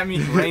 Ghost, get at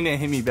me. Rain didn't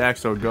hit me back,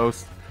 so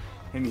Ghost,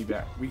 hit me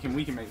back. We can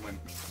make money.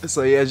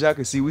 So yeah, as y'all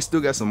can see, we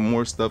still got some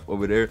more stuff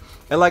over there.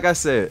 And like I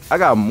said, I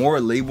got more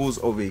labels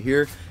over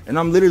here, and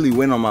I'm literally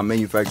waiting on my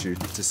manufacturer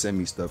to send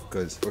me stuff,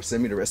 or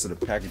send me the rest of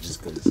the packages,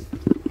 because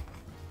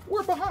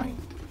we're behind.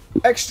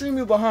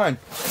 Extremely behind.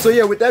 So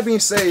yeah, with that being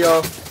said,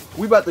 y'all,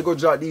 we about to go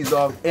drop these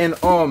off. And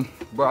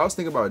bro, I was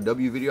thinking about a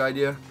W video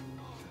idea.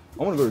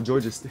 I want to go to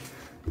Georgia State.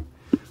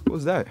 What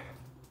was that?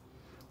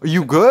 Are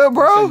you good,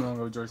 bro? You wanna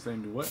go to Georgia State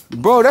and do what?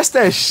 Bro, that's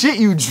that shit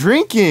you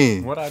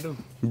drinking. What I do?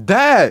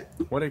 That.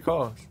 What it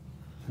cost?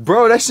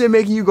 Bro, that shit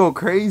making you go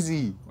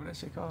crazy. What that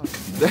shit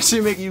cost? That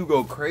shit making you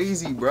go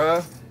crazy,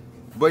 bro.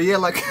 But yeah,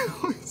 like,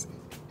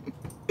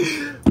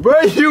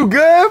 bro, you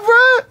good,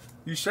 bro?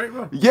 You straight,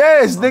 bro?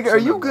 Yes, nigga, are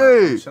you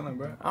good? I'm chilling,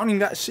 bro. I don't even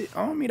got shit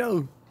on me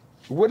though.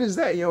 What is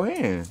that in your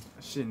hand?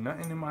 That shit,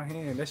 nothing in my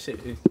hand. That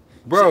shit is.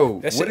 Bro,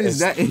 that what is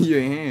that in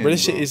your hand? Bro,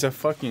 this shit is a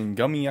fucking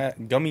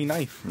gummy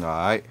knife. All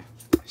right.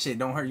 Shit,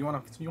 don't hurt. You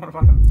wanna find out?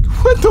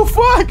 What the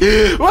fuck?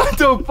 What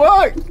the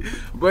fuck?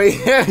 But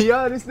yeah,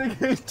 y'all, this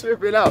nigga is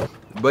tripping out.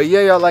 But yeah,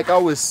 y'all, like I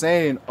was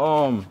saying,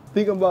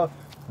 thinking about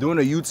doing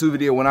a YouTube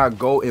video when I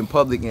go in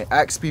public and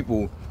ask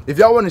people. If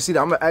y'all want to see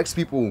that, I'm gonna ask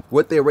people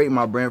what they rate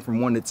my brand from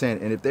 1 to 10,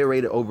 and if they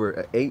rate it over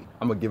an 8,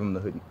 I'm gonna give them the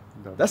hoodie.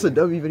 That's a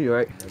W video,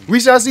 right? We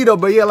shall see though.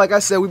 But yeah, like I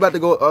said, we about to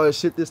go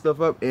ship this stuff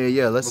up, and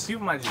yeah, let's. But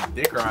people might just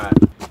dick ride.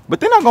 But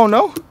they're not gonna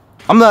know.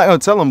 I'm not gonna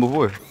tell them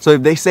before. So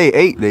if they say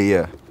 8, then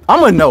yeah. I'm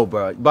gonna know,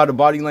 bro, by the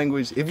body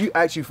language. If you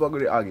actually fuck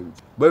with it, I'll give it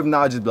to you. But if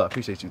not, I'll just be like,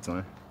 appreciate you,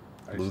 Tony.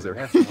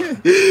 Loser.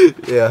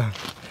 Yeah.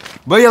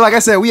 But yeah, like I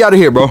said, we out of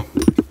here, bro.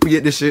 We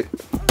get this shit.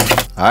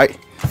 All right.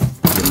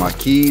 Get my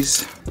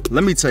keys.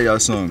 Let me tell y'all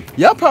something.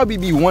 Y'all probably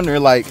be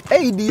wondering, like,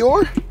 hey,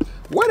 Dior,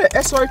 where the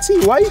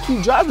SRT? Why you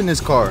keep driving this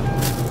car?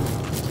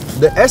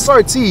 The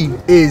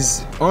SRT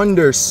is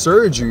under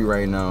surgery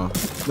right now. You know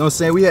what I'm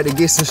saying? We had to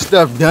get some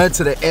stuff done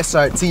to the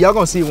SRT. Y'all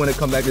gonna see it when it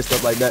come back and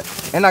stuff like that.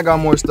 And I got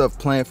more stuff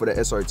planned for the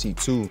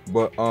SRT too.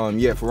 But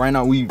yeah, for right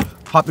now, we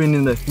hopping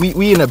in the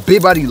we in a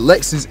big body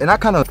Lexus, and I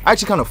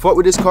actually kind of fuck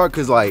with this car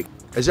because, like,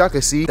 as y'all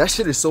can see, that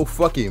shit is so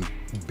fucking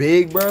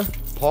big, bro.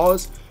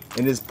 Pause.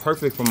 And it's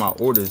perfect for my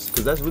orders,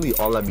 because that's really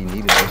all I be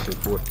needing that shit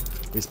for.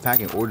 Is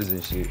packing orders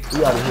and shit.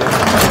 We out of here.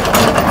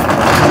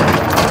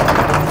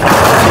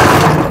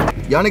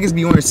 Y'all niggas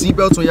be wearing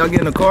seatbelts when y'all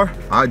get in the car?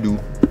 I do.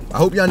 I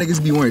hope y'all niggas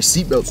be wearing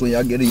seatbelts when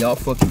y'all get in y'all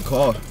fucking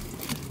car.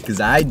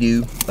 Cause I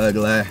do,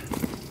 ugly.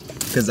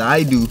 Cause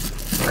I do.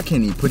 I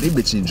can't even put this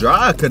bitch in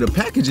drive cause the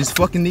package is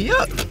fucking me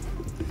up.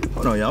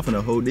 Hold on, y'all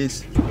finna hold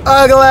this.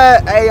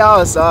 Ugly! Hey,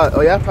 y'all outside.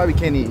 Oh, y'all probably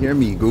can't even hear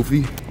me,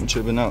 goofy. I'm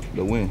tripping out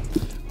the wind.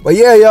 But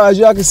yeah, y'all, as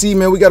y'all can see,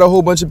 man, we got a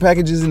whole bunch of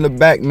packages in the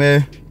back,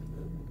 man.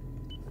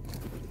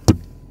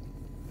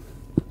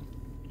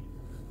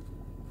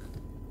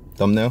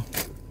 Thumbnail.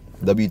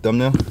 W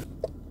thumbnail.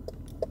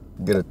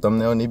 Get a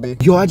thumbnail, Nibi.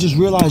 Yo, I just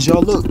realized,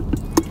 y'all, look.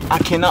 I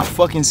cannot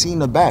fucking see in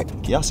the back.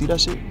 Can y'all see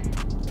that shit?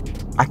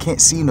 I can't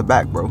see in the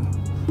back, bro.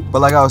 But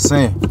like I was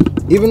saying,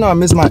 even though I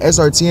miss my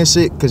SRT and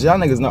shit, because y'all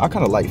niggas know I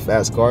kind of like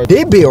fast cars.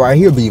 They be right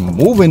here be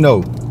moving, though.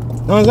 You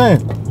know what I'm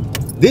saying?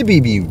 They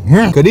be,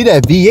 cause they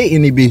that V8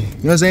 in they be. You know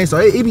what I'm saying? So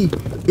it be,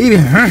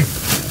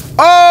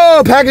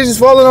 oh, package is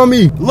falling on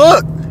me.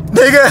 Look,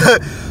 nigga,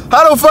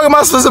 how the fuck am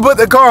I supposed to put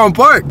the car on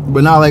park?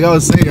 But now, like I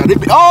was saying, they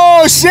be,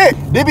 oh shit,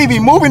 they be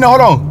moving. Hold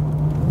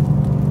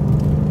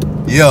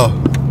on. Yeah.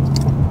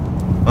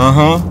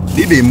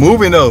 They be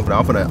moving though.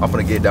 I'm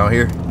finna get down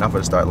here and I'm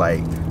finna start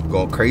like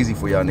going crazy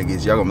for y'all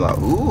niggas. Y'all gonna be like,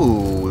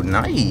 ooh,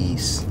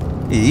 nice.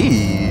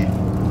 Eee.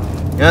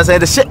 You know what I'm saying?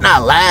 The shit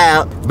not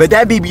loud, but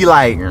that be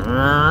like,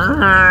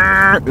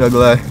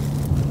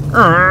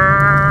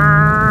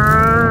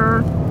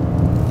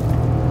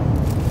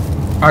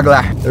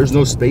 there's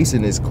no space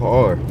in this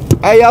car.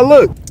 Hey, y'all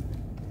look.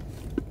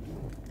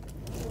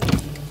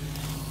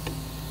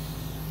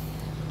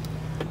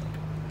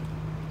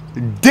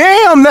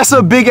 Damn, that's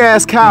a big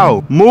ass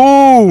cow.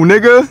 Moo,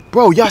 nigga.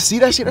 Bro, y'all see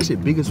that shit? That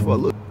shit big as fuck.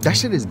 Look, that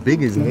shit is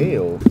big as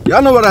hell.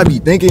 Y'all know what I be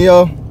thinking,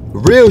 y'all?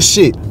 Real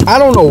shit. I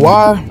don't know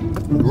why,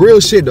 real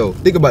shit though.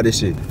 Think about this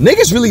shit.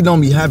 Niggas really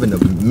don't be having a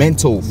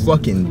mental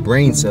fucking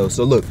brain cell.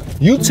 So look,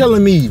 you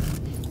telling me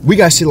we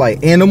got shit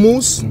like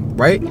animals,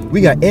 right?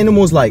 We got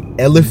animals like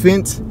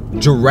elephants,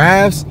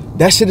 giraffes.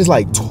 That shit is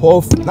like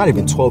 12, not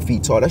even 12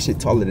 feet tall. That shit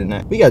taller than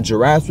that. We got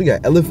giraffes, we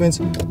got elephants,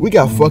 we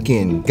got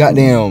fucking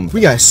goddamn,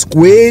 we got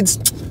squids.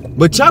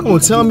 But y'all gonna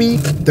tell me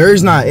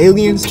there's not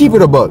aliens? Keep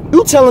it a buck.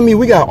 You telling me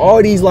we got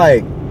all these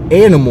like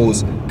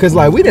animals, cause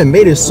like we done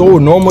made it so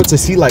normal to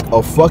see like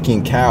a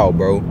fucking cow,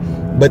 bro.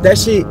 But that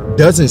shit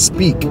doesn't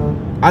speak.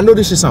 I know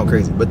this shit sound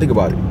crazy, but think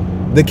about it.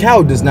 The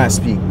cow does not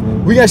speak.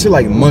 We got shit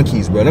like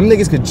monkeys, bro. Them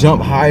niggas could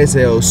jump high as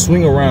hell,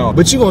 swing around.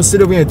 But you gonna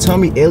sit over here and tell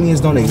me aliens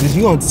don't exist?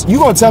 You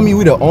gonna tell me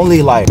we the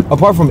only, like,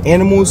 apart from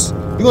animals,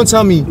 you gonna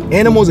tell me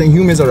animals and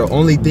humans are the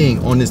only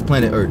thing on this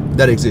planet Earth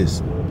that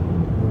exists?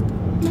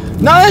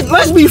 Now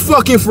let's be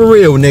fucking for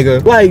real,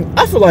 nigga. Like,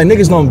 I feel like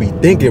niggas don't be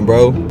thinking,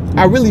 bro.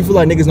 I really feel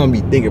like niggas don't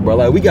be thinking, bro.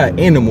 Like, we got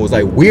animals,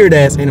 like weird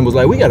ass animals.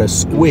 Like, we got a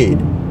squid.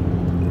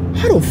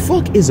 How the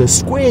fuck is a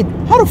squid?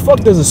 How the fuck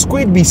does a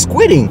squid be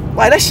squidding?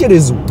 Like, that shit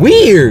is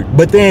weird.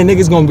 But then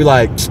niggas gonna be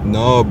like,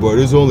 nah, bro,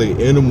 there's only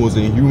animals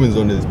and humans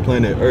on this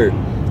planet Earth.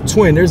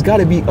 Twin, there's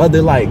gotta be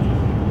other, like,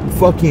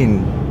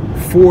 fucking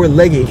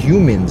four-legged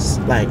humans.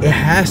 Like, it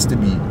has to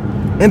be.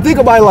 And think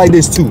about it like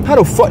this too. How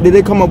the fuck did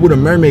they come up with a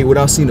mermaid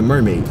without seeing a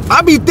mermaid?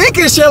 I be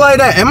thinking shit like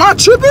that. Am I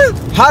tripping?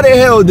 How the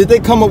hell did they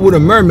come up with a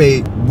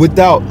mermaid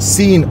without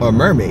seeing a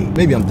mermaid?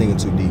 Maybe I'm thinking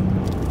too deep.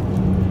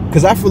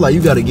 Cause I feel like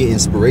you gotta get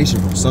inspiration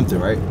from something,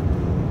 right?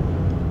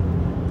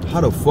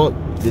 How the fuck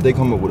did they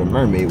come up with a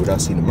mermaid without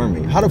seeing a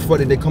mermaid? How the fuck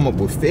did they come up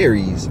with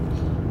fairies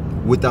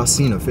without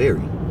seeing a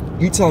fairy?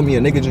 You telling me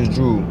a nigga just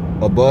drew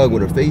a bug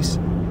with a face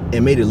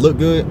and made it look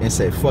good and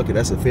said, fuck it,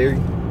 that's a fairy?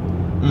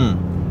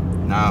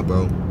 Nah,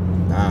 bro.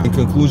 Nah. In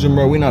conclusion,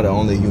 bro, we're not the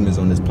only humans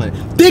on this planet.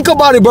 Think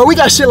about it, bro. We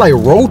got shit like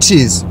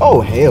roaches. Oh,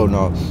 hell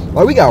no.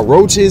 Like, we got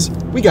roaches,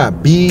 we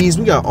got bees,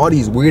 we got all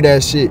these weird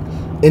ass shit.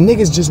 And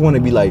niggas just want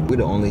to be like, we're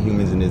the only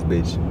humans in this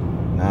bitch.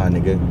 Nah,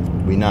 nigga,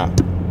 we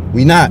not.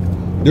 We not.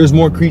 There's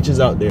more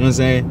creatures out there. You know what I'm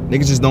saying?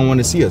 Niggas just don't want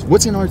to see us.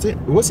 What's in Antarctica?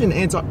 What's in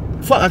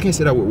Antarctica? Fuck, I can't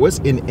say that word. What's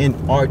in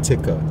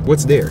Antarctica?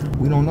 What's there?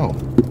 We don't know.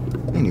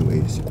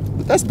 Anyways,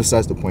 but that's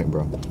besides the point,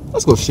 bro.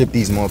 Let's go ship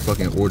these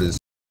motherfucking orders.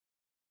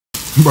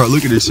 Bro,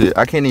 look at this shit.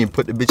 I can't even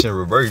put the bitch in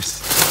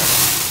reverse.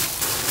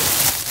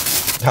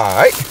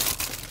 Alright.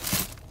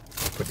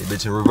 Put the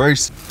bitch in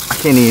reverse. I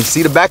can't even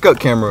see the backup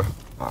camera.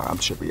 Alright, I'm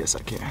tripping. Yes, I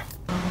can.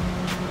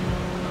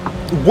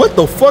 What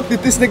the fuck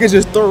did this nigga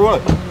just throw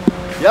up?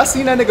 Y'all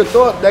seen that nigga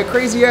throw up that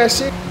crazy ass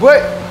shit?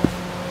 But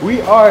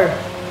we are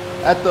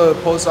at the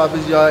post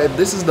office, y'all. If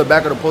this is the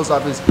back of the post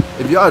office,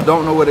 if y'all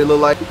don't know what it look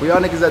like, for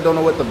y'all niggas that don't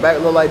know what the back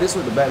look like, this is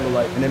what the back look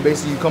like. And then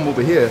basically you come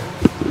over here,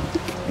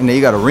 and then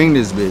you gotta ring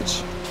this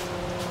bitch.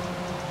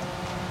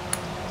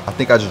 I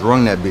think I just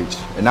rung that bitch,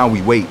 and now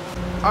we wait.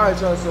 All right,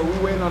 y'all, so we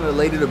waiting on the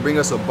lady to bring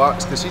us a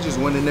box, cause she just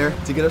went in there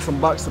to get us some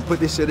box to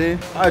put this shit in.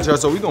 All right, y'all,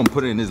 so we gonna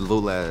put it in this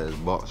little ass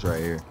box right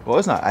here. Well,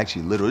 it's not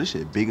actually little, this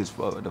shit big as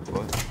fuck, what the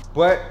fuck?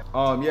 But,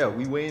 yeah,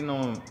 we waiting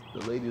on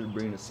the lady to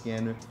bring the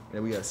scanner, and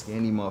then we gotta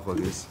scan these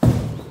motherfuckers,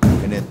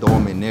 and then throw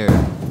them in there,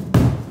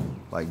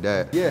 like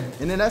that. Yeah,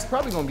 and then that's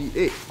probably gonna be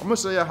it. I'm gonna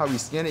show y'all how we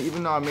scan it,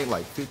 even though I made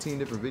like 15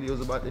 different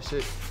videos about this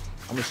shit.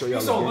 I'm gonna show y'all.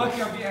 You so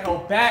lucky I'm being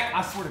held back.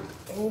 I swear to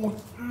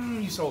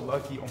you so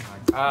lucky. Oh my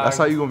god. That's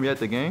how you gonna be at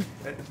the game?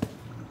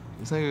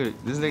 This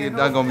nigga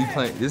not gonna be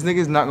playing. This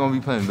nigga's not gonna be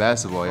playing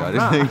basketball, y'all.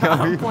 This nigga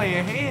I'm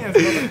playing hands.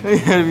 He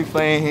gotta be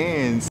playing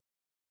hands.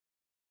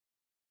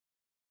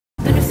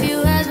 Been a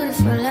few hours, but it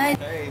feel like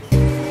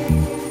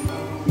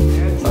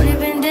only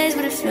been days,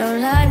 but it feel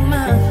like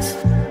months.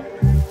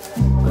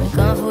 We're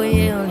gone for a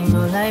year, only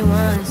know like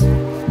once.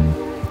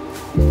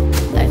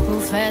 Life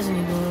move fast when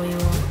you do what you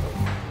want.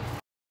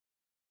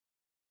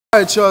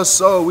 Alright, y'all,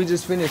 so we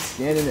just finished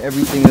scanning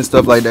everything and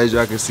stuff like that. As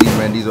y'all can see,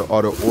 man, these are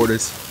all the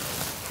orders.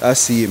 I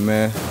see it,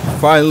 man.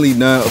 Finally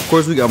done. Of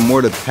course, we got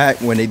more to pack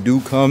when they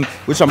do come,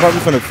 which I'm probably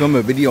gonna film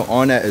a video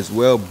on that as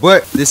well.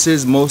 But this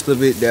is most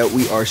of it that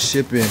we are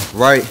shipping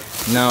right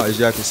now. As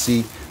y'all can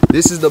see,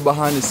 this is the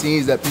behind the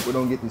scenes that people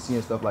don't get to see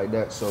and stuff like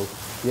that. So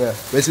yeah,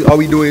 basically all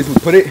we do is we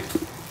put it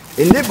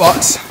in the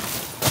box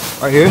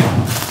right here. You know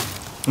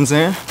what I'm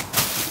saying?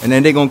 And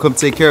then they gonna come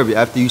take care of it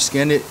after you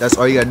scan it. That's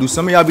all you gotta do.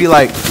 Some of y'all be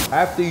like,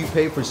 after you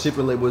pay for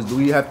shipping labels,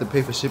 do you have to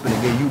pay for shipping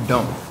again? You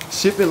don't.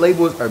 Shipping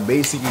labels are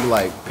basically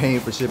like paying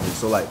for shipping.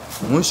 So like,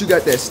 once you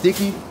got that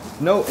sticky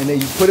note and then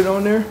you put it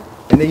on there,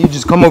 and then you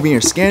just come over here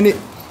and scan it,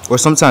 or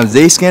sometimes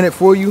they scan it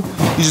for you.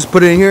 You just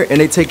put it in here and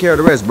they take care of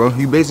the rest, bro.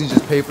 You basically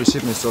just pay for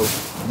shipping. So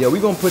yeah,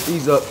 we gonna put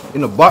these up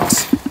in a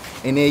box,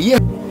 and then yeah.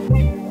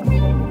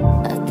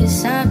 I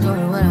guess I'm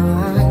doing what I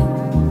want.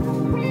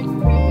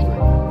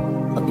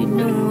 Hope you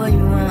know what you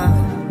want.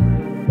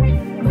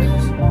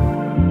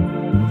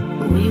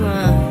 What you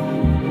want?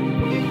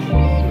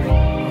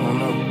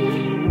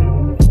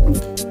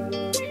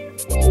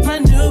 My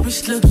new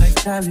bitch look like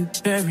Tyler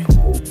Perry.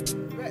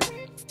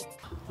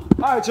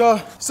 All right, y'all.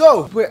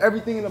 So put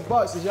everything in the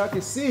box, as y'all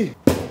can see.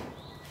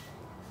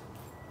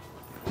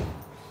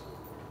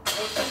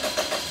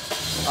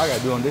 All I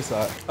gotta do on this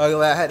side. I'm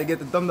glad I had to get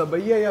the thumbs up.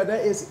 But yeah,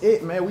 that is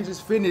it, man. We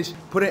just finished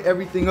putting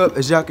everything up.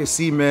 As y'all can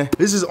see, man,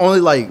 this is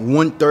only like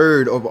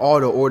 1/3 of all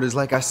the orders.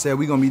 Like I said,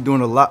 we're gonna be doing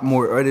a lot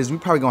more orders. We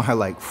probably gonna have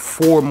like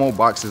 4 more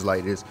boxes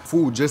like this,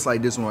 full just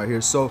like this one right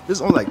here. So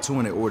there's only like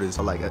 200 orders,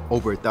 like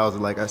over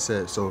 1,000, like I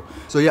said. So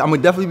yeah, I'm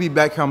gonna definitely be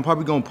back here. I'm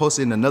probably gonna post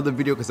it in another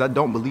video because I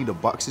don't believe the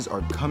boxes are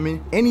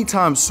coming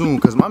anytime soon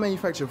because my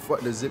manufacturer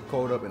fucked the zip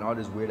code up and all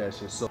this weird ass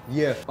shit. So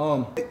yeah,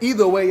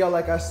 either way, y'all,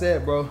 like I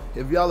said, bro,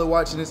 if y'all are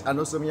watching this, I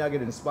know some of y'all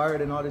get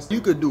inspired and all this. You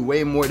could do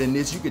way more than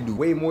this. You could do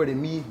way more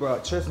than me, bro.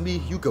 Trust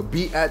me, you could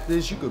be at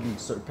this. You could be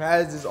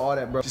surpassed this, all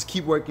that, bro. Just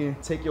keep working.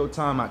 Take your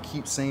time. I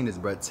keep saying this,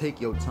 bro. Take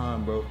your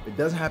time, bro. It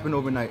doesn't happen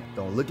overnight.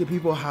 Don't look at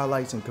people's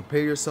highlights and compare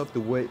yourself to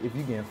what. If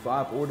you getting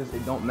 5 orders,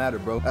 it don't matter,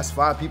 bro. That's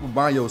 5 people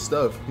buying your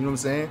stuff. You know what I'm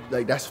saying?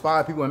 Like, that's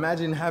 5 people.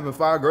 Imagine having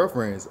 5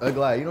 girlfriends. Ugly. You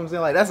know what I'm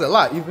saying? Like, that's a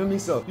lot. You feel me?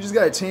 So you just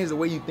gotta change the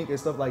way you think and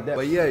stuff like that.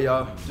 But yeah,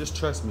 y'all, just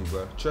trust me,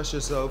 bro. Trust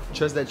yourself.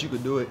 Trust that you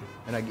could do it.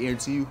 And I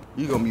guarantee you,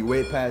 you're gonna be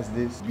way past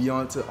this,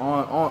 beyond to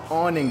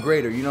on and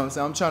greater. You know what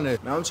I'm saying?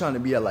 I'm trying to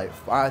be at like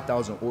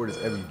 5,000 orders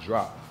every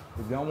drop.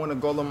 If y'all want a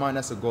goal of mine,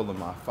 that's a goal of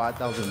mine.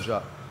 5,000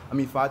 drop.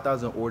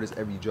 5,000 orders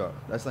every drop.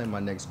 That's like my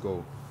next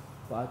goal.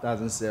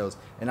 5,000 sales.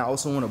 And I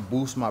also want to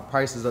boost my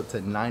prices up to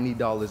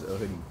 $90 a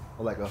hoodie,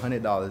 or like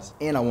 $100.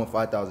 And I want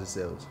 5,000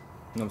 sales.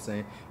 You know what I'm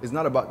saying? It's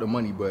not about the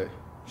money, but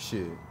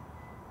shit,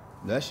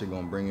 that shit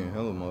gonna bring in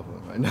hella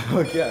motherfucker right now.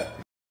 Okay.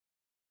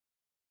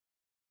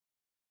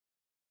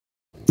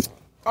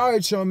 All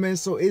right, y'all, man.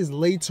 So it's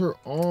later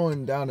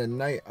on down the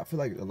night. I feel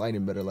like the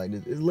lighting better like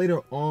this. It's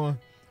later on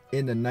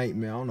in the night,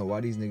 man. I don't know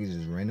why these niggas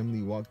just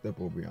randomly walked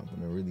up over here.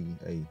 I'm gonna really,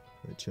 hey,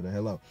 chill the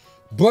hell out.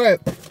 But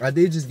I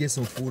did just get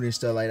some food and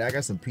stuff like that. I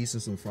got some pizza,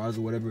 some fries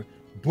or whatever.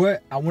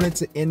 But I wanted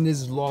to end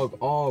this vlog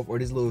off, or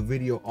this little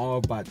video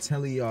off, by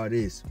telling y'all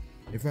this.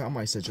 In fact, I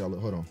might set y'all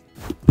up. Hold on.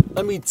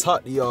 Let me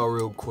talk to y'all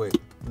real quick.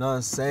 Know what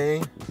I'm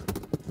saying?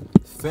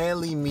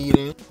 Family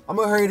meeting. I'm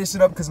gonna hurry this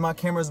shit up because my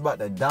camera's about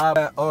to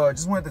die.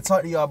 Just wanted to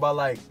talk to y'all about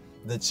like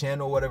the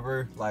channel or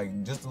whatever,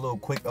 like just a little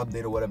quick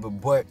update or whatever.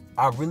 But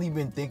I really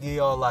been thinking,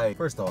 y'all, like,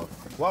 first off,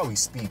 while we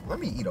speak, let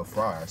me eat a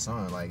fry or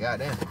something. Like,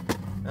 goddamn. You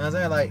know what I'm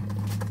saying? Like,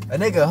 a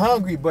nigga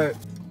hungry, but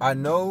I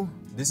know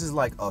this is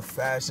like a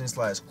fashion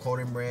 /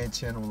 clothing brand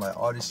channel, like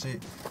all this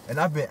shit. And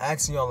I've been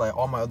asking y'all, like,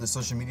 all my other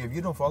social media. If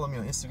you don't follow me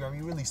on Instagram,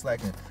 you really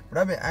slacking. But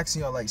I've been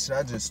asking y'all, like, should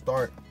I just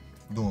start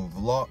doing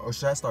vlog, or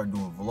should I start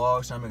doing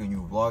vlogs? Should I make a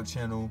new vlog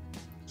channel?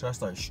 Should I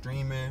start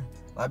streaming?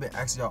 I've been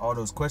asking y'all all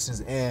those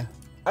questions, and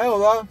I ain't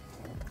gonna lie,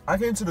 I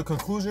came to the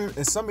conclusion,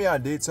 and some of y'all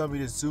did tell me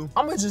this too,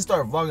 I'm gonna just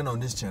start vlogging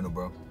on this channel,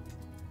 bro.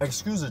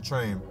 Excuse the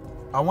train.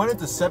 I wanted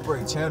to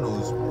separate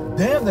channels.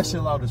 Damn, that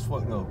shit loud as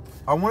fuck though.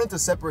 I wanted to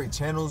separate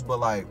channels, but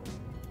like,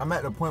 I'm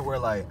at the point where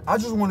like, I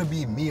just want to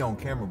be me on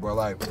camera, bro.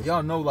 Like,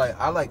 y'all know, like,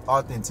 I like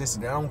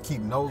authenticity. I don't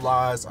keep no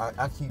lies.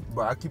 I keep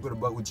it a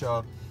buck with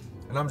y'all.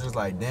 And I'm just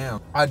like, damn,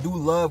 I do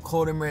love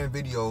clothing brand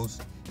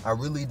videos. I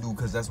really do,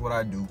 because that's what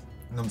I do. You know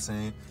what I'm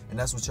saying? And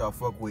that's what y'all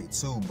fuck with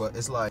too. But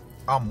it's like,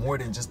 I'm more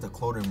than just a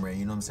clothing brand.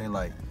 You know what I'm saying?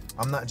 Like,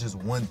 I'm not just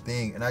one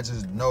thing. And I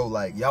just know,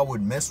 like, y'all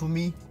would mess with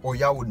me, or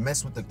y'all would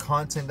mess with the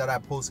content that I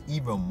post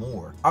even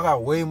more. I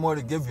got way more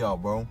to give y'all,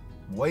 bro.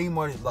 Way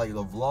more, like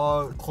the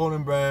vlog,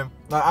 clothing brand.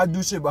 Like, I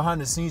do shit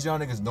behind the scenes y'all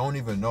niggas don't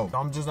even know.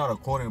 I'm just not a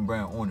clothing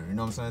brand owner. You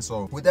know what I'm saying?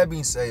 So with that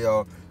being said,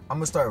 y'all, I'm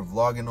gonna start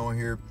vlogging on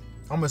here.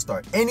 I'm gonna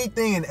start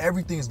anything and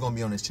everything is gonna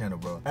be on this channel,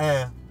 bro.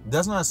 And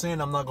that's not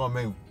saying I'm not gonna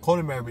make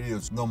clothing brand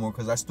videos no more,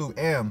 because I still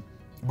am.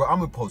 But I'm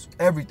gonna post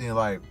everything.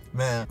 Like,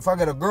 man, if I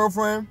got a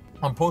girlfriend,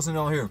 I'm posting it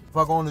on here. If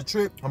I go on a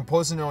trip, I'm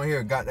posting it on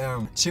here.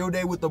 Goddamn chill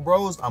day with the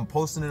bros, I'm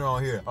posting it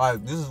on here.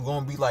 Like, this is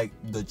gonna be like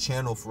the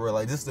channel for real.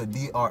 Like, this is the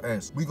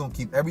DRS. We gonna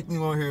keep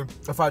everything on here.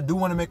 If I do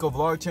want to make a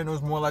vlog channel,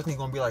 it's more likely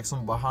gonna be like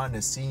some behind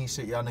the scenes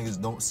shit y'all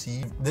niggas don't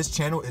see. This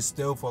channel is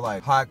still for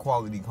like high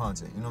quality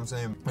content. You know what I'm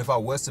saying? If I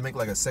was to make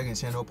like a second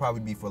channel, it'd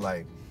probably be for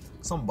like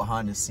some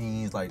behind the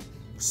scenes, like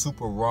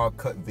super raw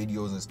cut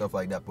videos and stuff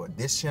like that. But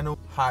this channel,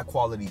 high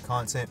quality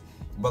content.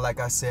 But like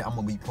I said, I'm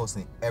gonna be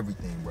posting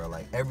everything, bro.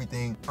 Like,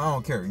 everything. I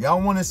don't care. Y'all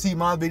want to see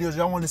my videos.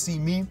 Y'all want to see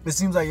me. It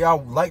seems like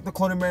y'all like the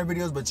clothing brand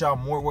videos, but y'all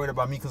more worried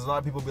about me, because a lot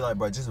of people be like,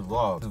 bro, just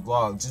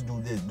vlog, just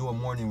do this, do a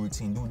morning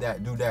routine, do that.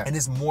 And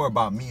it's more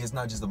about me. It's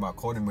not just about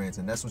clothing brands,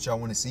 and that's what y'all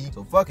want to see.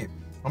 So fuck it.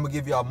 I'm gonna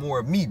give y'all more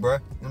of me, bro. You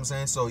know what I'm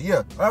saying? So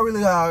yeah, I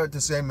really got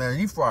to say, man,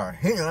 you fire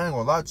hitting. I ain't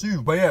gonna lie to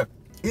you. But yeah,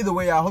 either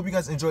way, I hope you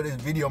guys enjoyed this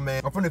video,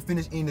 man. I'm finna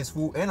finish eating this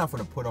food, and I'm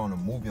finna put on a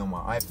movie on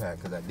my iPad,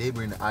 because I did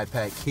bring the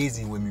iPad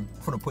Casey with me.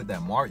 I'm finna put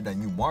that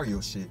new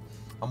Mario shit.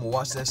 I'm gonna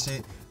watch that shit,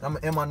 and I'm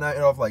gonna end my night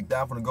off like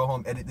that. I'm gonna go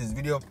home, edit this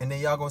video, and then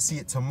y'all gonna see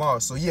it tomorrow.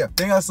 So yeah,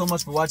 thank y'all so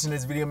much for watching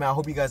this video, man. I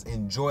hope you guys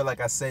enjoy.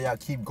 Like I said, y'all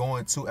keep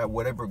going too at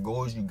whatever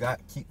goals you got.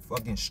 Keep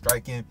fucking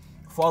striking.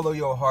 Follow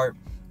your heart.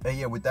 And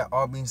yeah, with that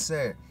all being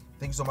said,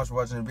 thank you so much for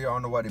watching the video. I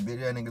don't know why the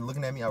video nigga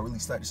looking at me. I really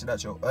slapped the shit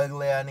out your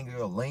ugly ass nigga,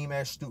 your lame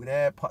ass, stupid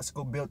ass,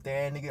 popsicle built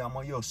ass nigga. I'm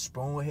on your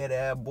spoon head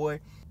ass boy.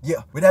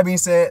 Yeah, with that being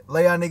said,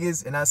 lay y'all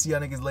niggas, and I'll see y'all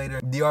niggas later.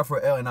 DR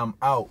for L, and I'm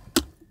out.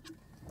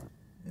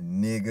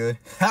 Nigga.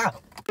 Ha!